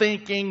by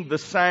thinking the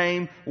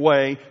same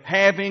way,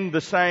 having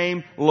the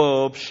same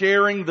love,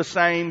 sharing the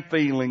same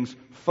feelings,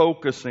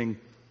 focusing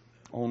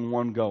on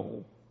one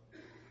goal.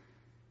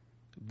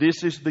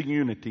 This is the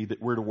unity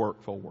that we're to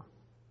work for.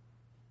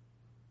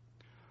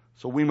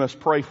 So we must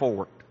pray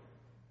for it.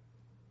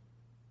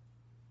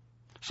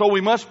 So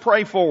we must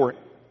pray for it,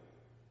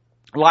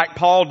 like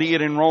Paul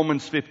did in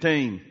Romans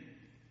 15.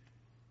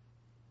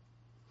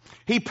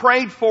 He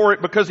prayed for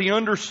it because he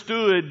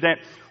understood that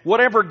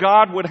whatever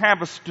God would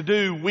have us to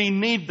do, we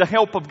need the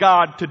help of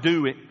God to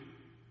do it.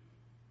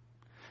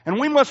 And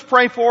we must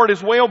pray for it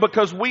as well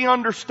because we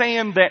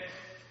understand that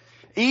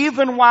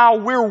even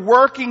while we're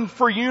working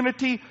for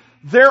unity,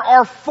 there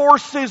are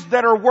forces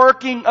that are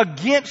working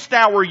against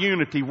our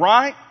unity,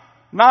 right?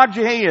 Nod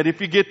your head if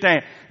you get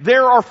that.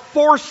 There are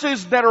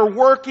forces that are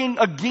working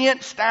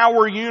against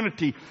our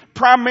unity.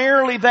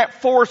 Primarily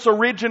that force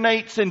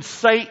originates in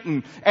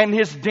Satan and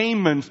his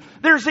demons.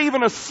 There's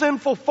even a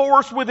sinful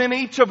force within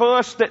each of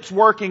us that's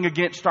working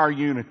against our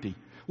unity.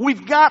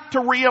 We've got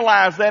to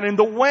realize that, and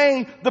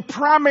the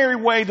primary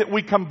way that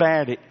we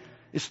combat it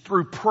is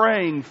through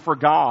praying for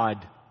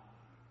God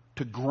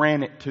to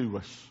grant it to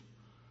us,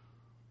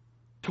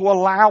 to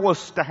allow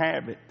us to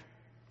have it,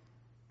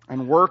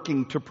 and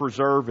working to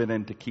preserve it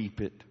and to keep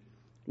it.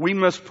 We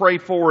must pray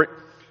for it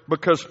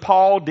because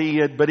Paul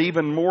did, but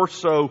even more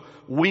so,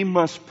 we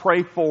must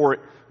pray for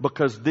it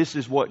because this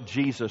is what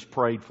Jesus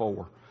prayed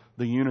for,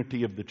 the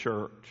unity of the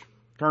church.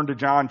 Turn to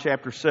John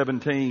chapter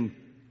 17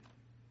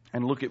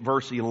 and look at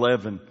verse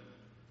 11.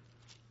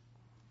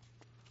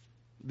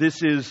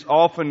 This is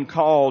often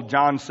called,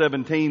 John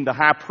 17, the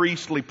high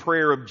priestly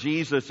prayer of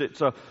Jesus.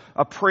 It's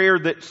a prayer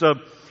that's of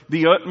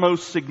the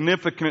utmost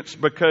significance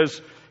because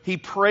he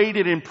prayed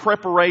it in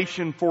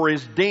preparation for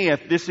his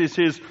death. This is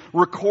his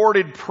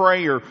recorded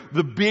prayer,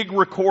 the big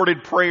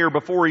recorded prayer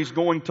before he's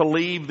going to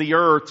leave the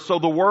earth. So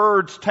the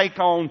words take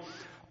on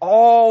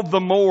all the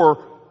more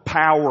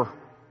power.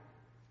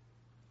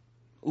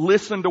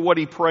 Listen to what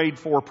he prayed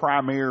for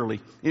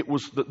primarily. It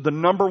was the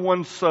number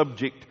one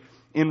subject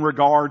in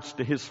regards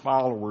to his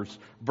followers.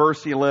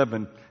 Verse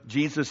 11,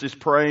 Jesus is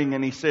praying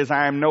and he says,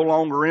 I am no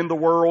longer in the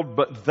world,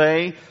 but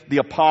they, the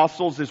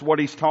apostles, is what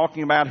he's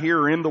talking about here,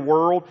 are in the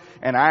world,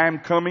 and I am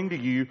coming to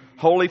you.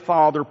 Holy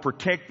Father,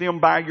 protect them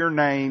by your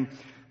name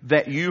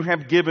that you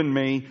have given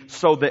me,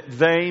 so that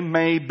they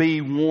may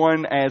be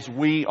one as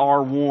we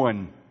are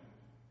one.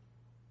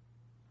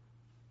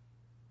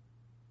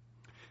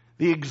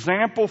 The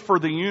example for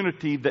the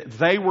unity that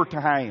they were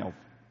to have,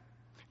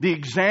 the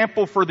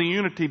example for the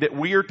unity that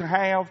we are to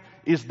have,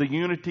 is the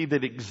unity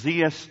that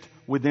exists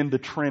within the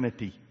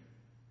Trinity.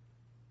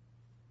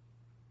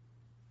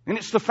 And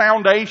it's the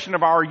foundation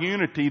of our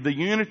unity, the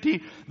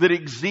unity that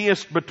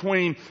exists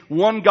between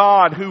one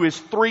God who is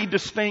three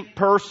distinct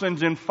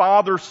persons in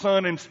Father,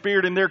 Son, and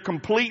Spirit, and they're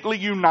completely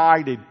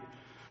united,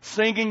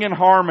 singing in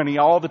harmony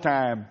all the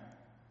time.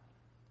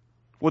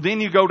 Well,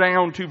 then you go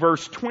down to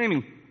verse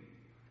 20.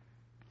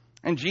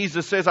 And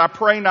Jesus says, I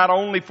pray not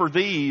only for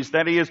these,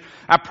 that is,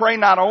 I pray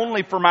not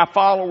only for my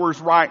followers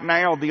right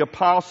now, the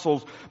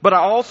apostles, but I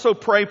also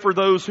pray for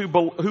those who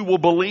will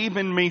believe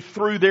in me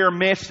through their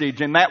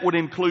message, and that would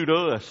include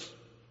us.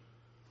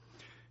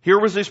 Here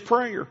was his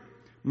prayer.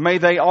 May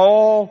they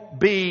all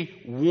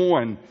be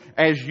one,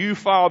 as you,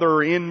 Father,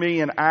 are in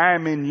me and I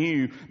am in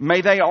you.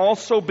 May they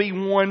also be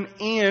one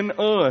in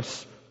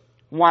us.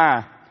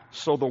 Why?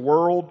 So the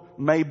world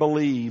may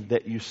believe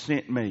that you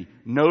sent me.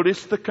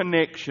 Notice the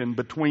connection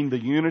between the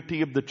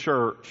unity of the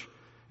church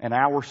and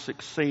our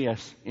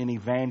success in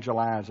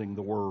evangelizing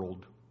the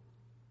world.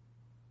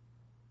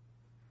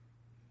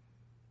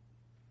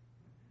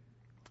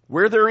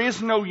 Where there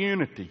is no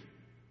unity,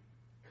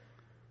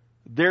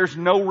 there's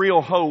no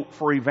real hope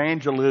for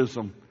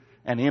evangelism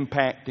and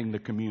impacting the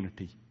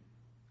community.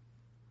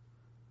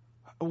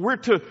 We're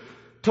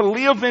to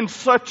live in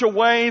such a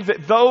way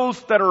that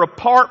those that are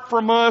apart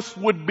from us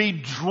would be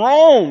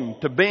drawn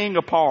to being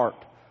a part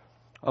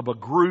of a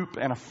group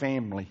and a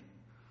family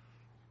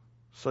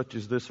such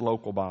as this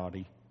local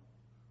body.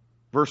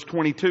 Verse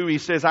 22, he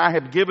says, I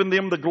have given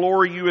them the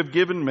glory you have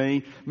given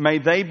me. May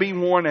they be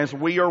one as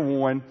we are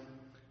one.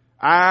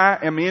 I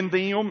am in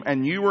them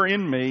and you are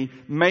in me.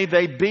 May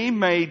they be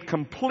made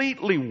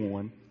completely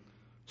one,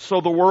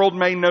 so the world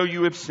may know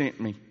you have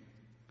sent me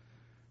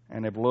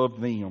and have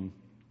loved them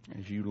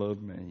as you love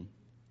me.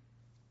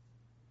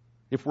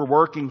 If we're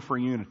working for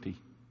unity,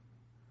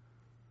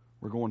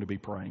 we're going to be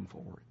praying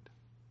for it.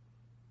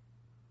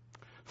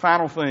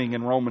 Final thing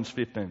in Romans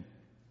 15.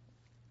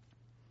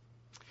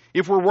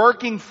 If we're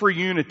working for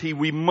unity,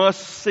 we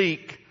must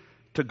seek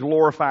to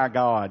glorify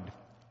God.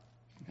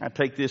 I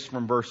take this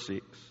from verse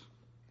 6.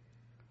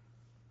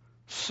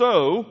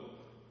 So,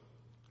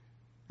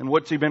 and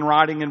what's he been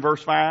writing in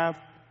verse 5?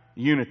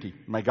 Unity.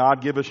 May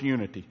God give us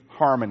unity,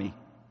 harmony.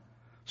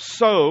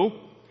 So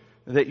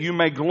that you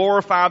may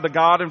glorify the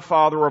God and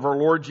Father of our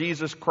Lord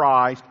Jesus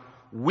Christ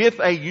with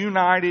a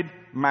united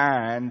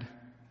mind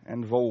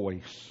and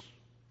voice.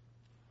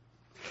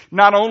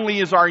 Not only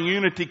is our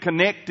unity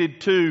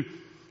connected to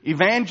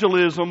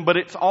evangelism, but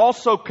it's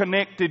also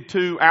connected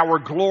to our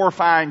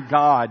glorifying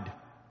God.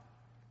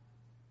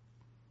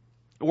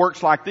 It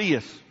works like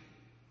this.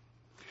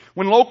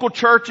 When local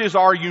churches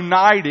are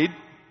united,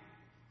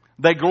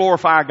 they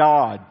glorify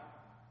God.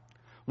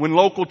 When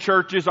local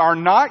churches are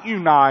not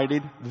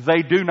united,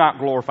 they do not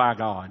glorify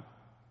God.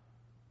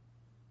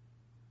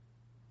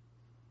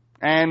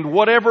 And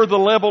whatever the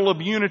level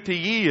of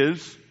unity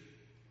is,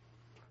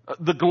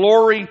 the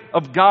glory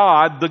of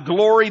God, the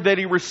glory that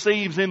He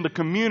receives in the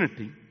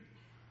community,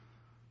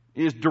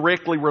 is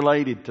directly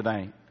related to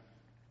that.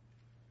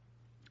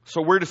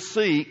 So we're to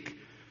seek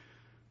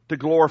to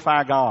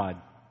glorify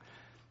God.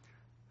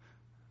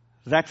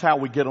 That's how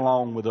we get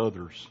along with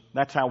others.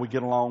 That's how we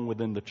get along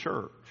within the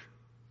church.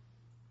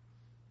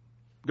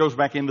 Goes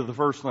back into the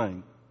first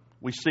thing.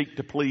 We seek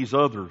to please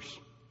others.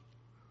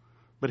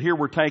 But here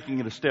we're taking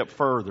it a step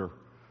further.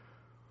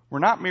 We're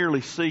not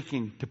merely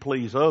seeking to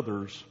please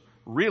others.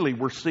 Really,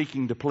 we're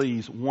seeking to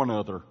please one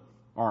other,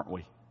 aren't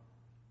we?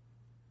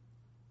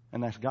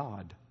 And that's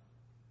God.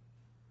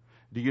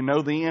 Do you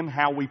know then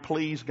how we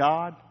please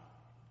God?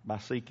 By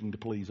seeking to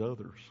please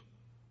others.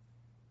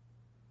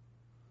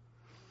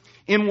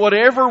 In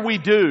whatever we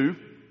do,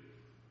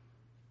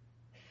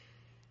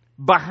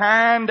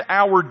 behind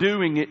our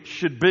doing it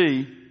should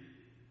be,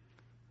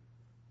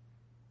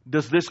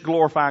 does this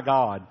glorify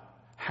God?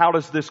 How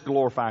does this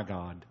glorify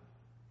God?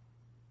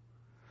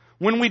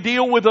 When we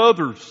deal with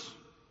others,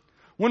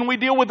 when we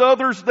deal with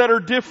others that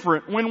are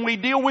different, when we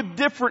deal with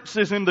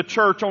differences in the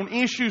church on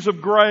issues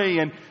of gray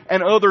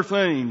and other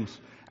things,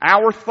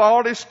 our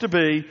thought is to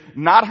be,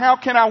 not how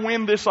can I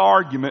win this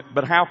argument,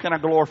 but how can I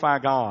glorify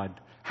God?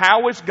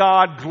 How is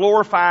God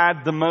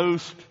glorified the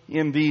most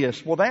in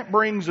this? Well, that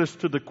brings us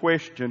to the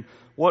question,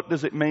 what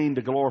does it mean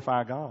to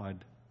glorify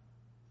God?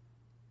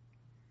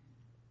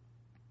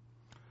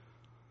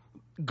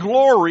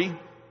 Glory,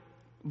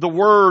 the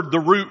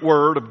root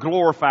word of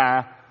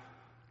glorify,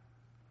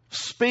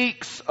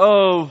 speaks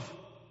of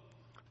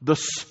the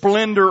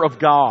splendor of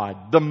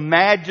God, the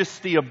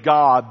majesty of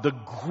God, the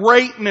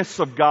greatness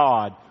of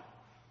God.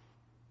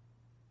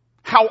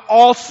 How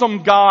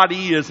awesome God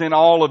is in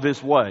all of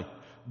His way.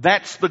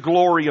 That's the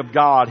glory of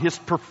God. His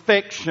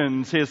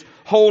perfections, His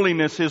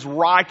holiness, His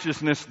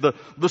righteousness,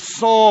 the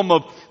sum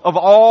of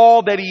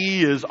all that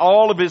He is,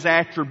 all of His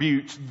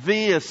attributes.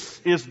 This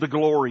is the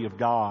glory of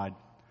God.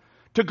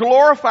 To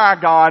glorify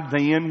God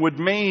then would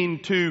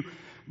mean to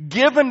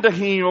give unto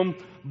Him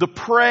the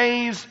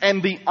praise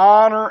and the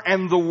honor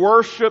and the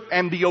worship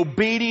and the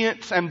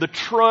obedience and the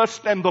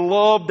trust and the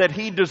love that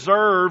He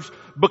deserves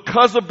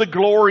because of the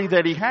glory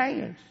that He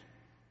has.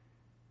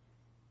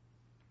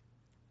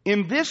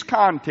 In this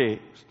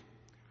context,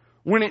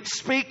 When it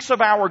speaks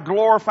of our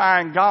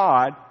glorifying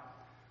God,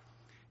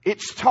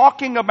 it's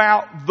talking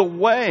about the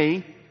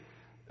way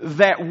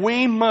that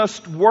we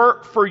must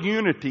work for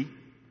unity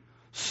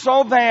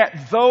so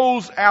that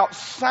those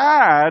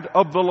outside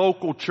of the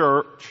local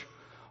church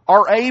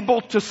are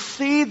able to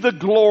see the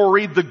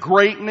glory, the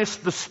greatness,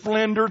 the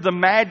splendor, the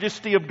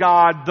majesty of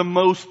God the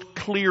most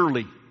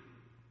clearly.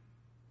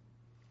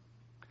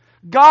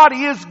 God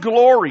is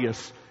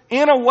glorious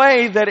in a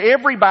way that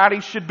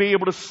everybody should be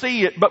able to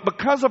see it, but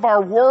because of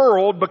our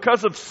world,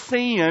 because of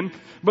sin,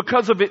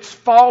 because of its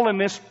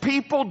fallenness,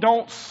 people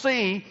don't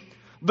see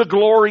the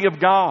glory of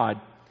God.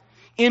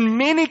 In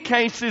many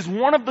cases,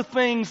 one of the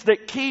things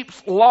that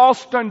keeps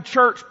lost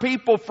unchurched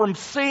people from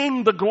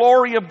seeing the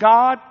glory of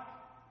God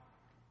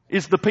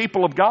is the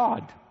people of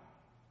God.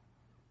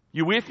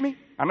 You with me?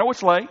 I know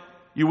it's late.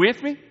 You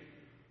with me?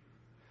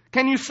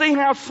 Can you see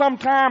how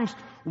sometimes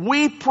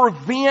we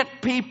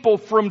prevent people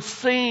from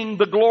seeing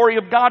the glory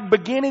of God,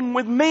 beginning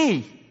with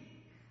me?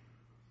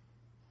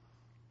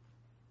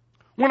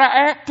 When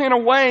I act in a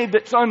way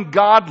that's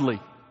ungodly,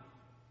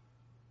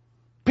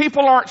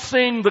 people aren't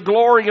seeing the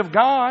glory of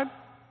God.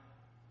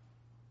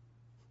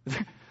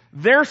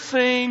 They're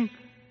seeing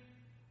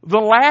the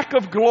lack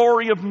of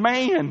glory of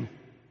man.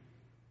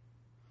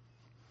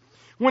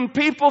 When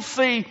people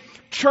see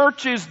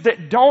churches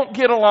that don't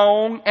get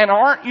along and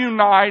aren't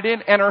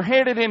united and are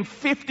headed in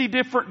 50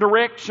 different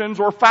directions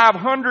or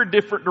 500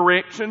 different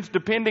directions,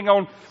 depending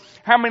on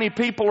how many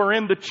people are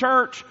in the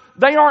church,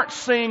 they aren't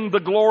seeing the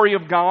glory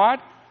of God.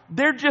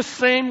 They're just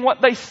seeing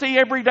what they see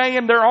every day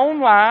in their own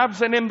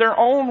lives and in their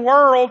own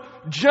world,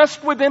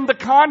 just within the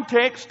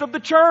context of the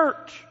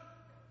church.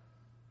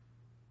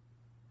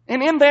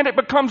 And in that it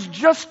becomes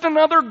just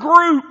another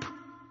group.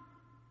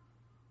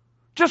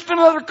 Just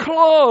another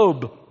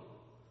club.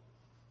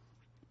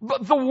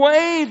 But the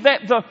way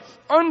that the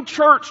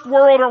unchurched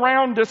world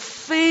around us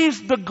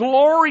sees the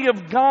glory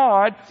of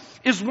God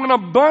is when a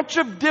bunch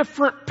of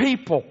different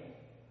people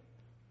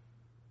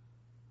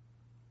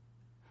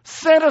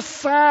set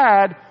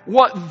aside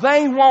what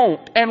they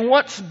want and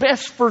what's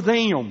best for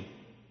them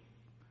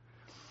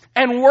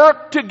and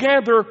work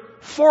together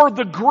for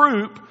the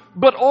group,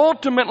 but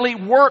ultimately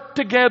work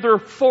together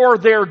for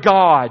their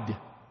God.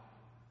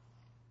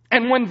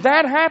 And when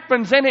that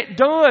happens, and it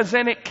does,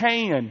 and it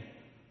can,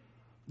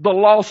 the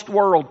lost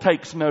world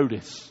takes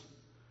notice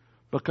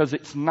because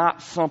it's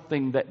not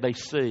something that they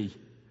see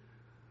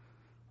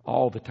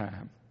all the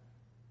time.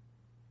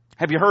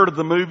 Have you heard of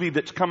the movie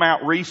that's come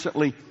out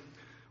recently,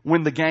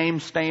 When the Game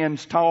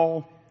Stands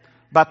Tall,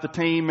 about the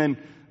team in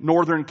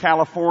Northern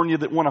California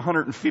that won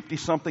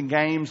 150-something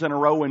games in a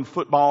row in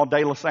football,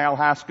 De La Salle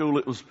High School?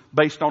 It was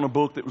based on a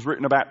book that was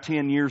written about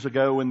 10 years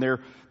ago, and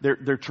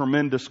their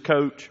tremendous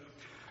coach.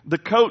 The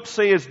coach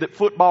says that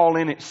football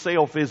in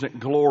itself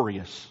isn't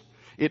glorious.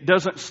 It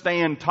doesn't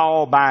stand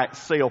tall by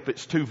itself.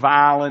 It's too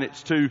violent.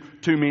 It's too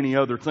many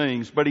other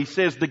things. But he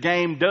says the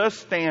game does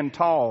stand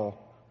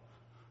tall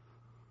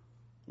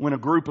when a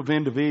group of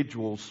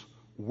individuals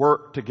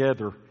work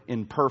together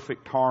in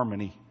perfect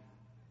harmony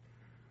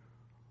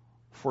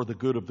for the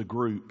good of the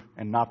group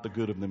and not the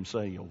good of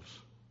themselves.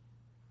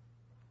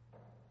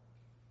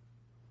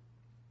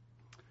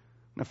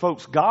 Now,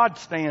 folks, God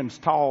stands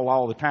tall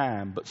all the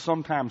time, but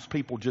sometimes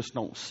people just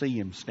don't see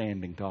Him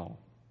standing tall.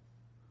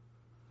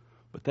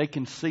 But they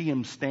can see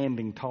Him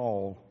standing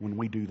tall when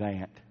we do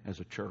that as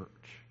a church.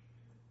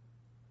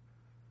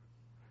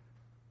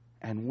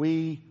 And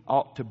we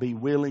ought to be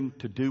willing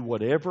to do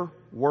whatever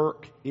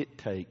work it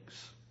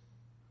takes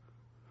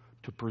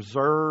to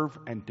preserve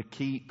and to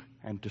keep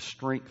and to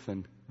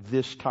strengthen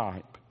this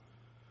type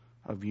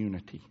of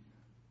unity.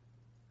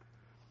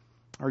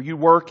 Are you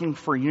working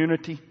for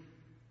unity?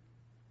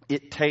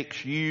 It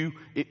takes you,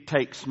 it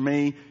takes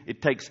me,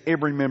 it takes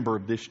every member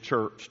of this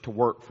church to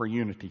work for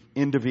unity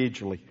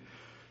individually.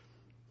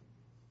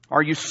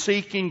 Are you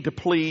seeking to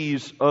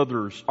please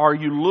others? Are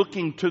you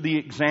looking to the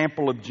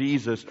example of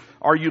Jesus?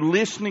 Are you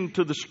listening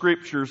to the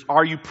Scriptures?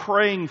 Are you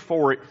praying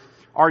for it?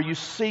 Are you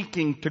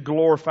seeking to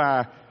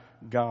glorify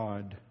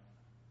God?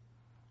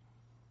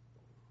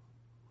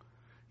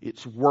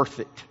 It's worth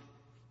it.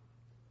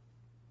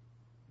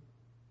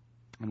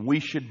 And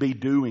we should be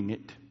doing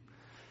it.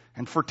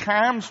 And for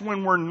times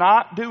when we're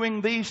not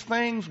doing these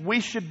things, we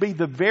should be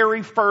the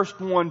very first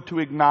one to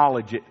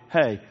acknowledge it.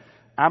 Hey,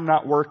 I'm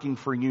not working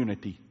for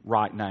unity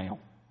right now.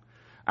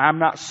 I'm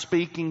not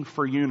speaking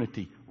for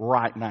unity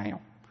right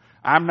now.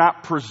 I'm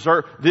not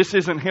this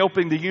isn't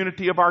helping the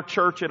unity of our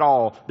church at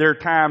all. There are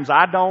times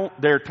I don't.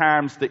 There are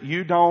times that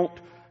you don't.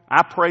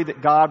 I pray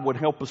that God would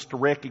help us to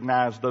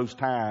recognize those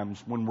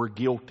times when we're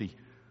guilty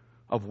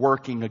of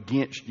working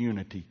against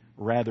unity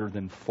rather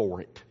than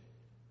for it.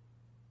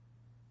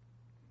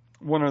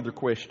 One other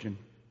question.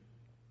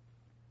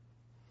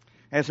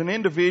 As an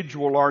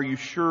individual, are you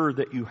sure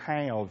that you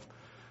have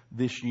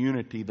this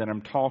unity that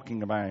I'm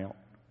talking about?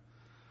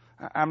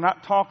 I'm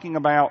not talking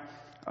about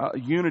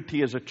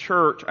unity as a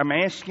church. I'm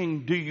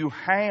asking, do you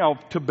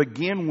have, to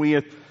begin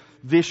with,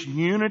 this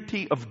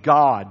unity of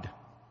God?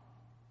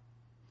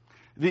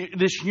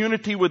 this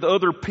unity with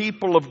other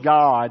people of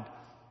God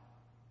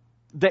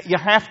that you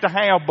have to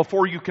have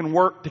before you can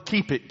work to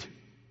keep it.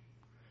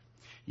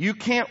 You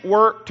can't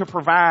work to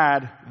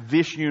provide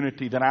this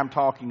unity that I'm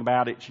talking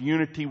about. It's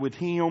unity with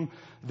Him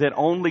that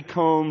only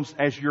comes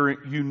as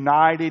you're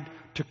united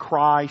to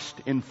Christ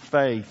in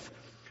faith.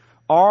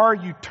 Are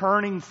you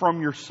turning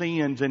from your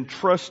sins and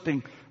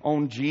trusting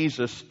on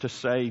Jesus to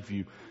save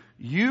you?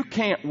 You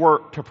can't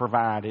work to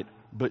provide it,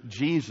 but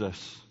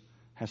Jesus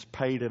has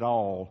paid it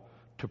all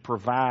to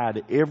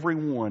provide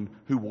everyone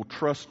who will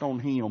trust on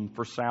Him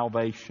for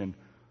salvation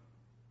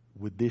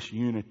with this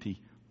unity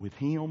with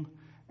Him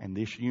and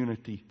this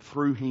unity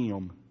through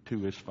Him to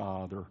His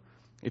Father.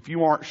 If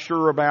you aren't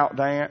sure about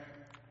that,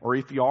 or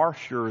if you are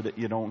sure that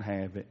you don't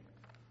have it,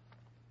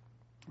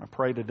 I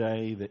pray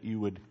today that you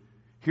would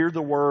hear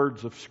the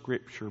words of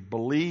Scripture,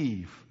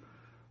 believe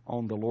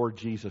on the Lord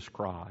Jesus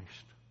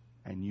Christ,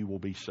 and you will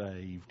be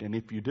saved. And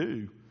if you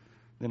do,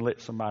 then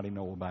let somebody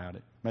know about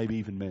it, maybe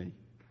even me.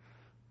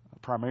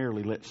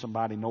 Primarily let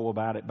somebody know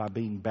about it by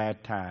being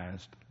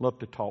baptized. Love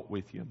to talk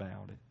with you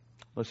about it.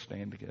 Let's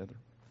stand together.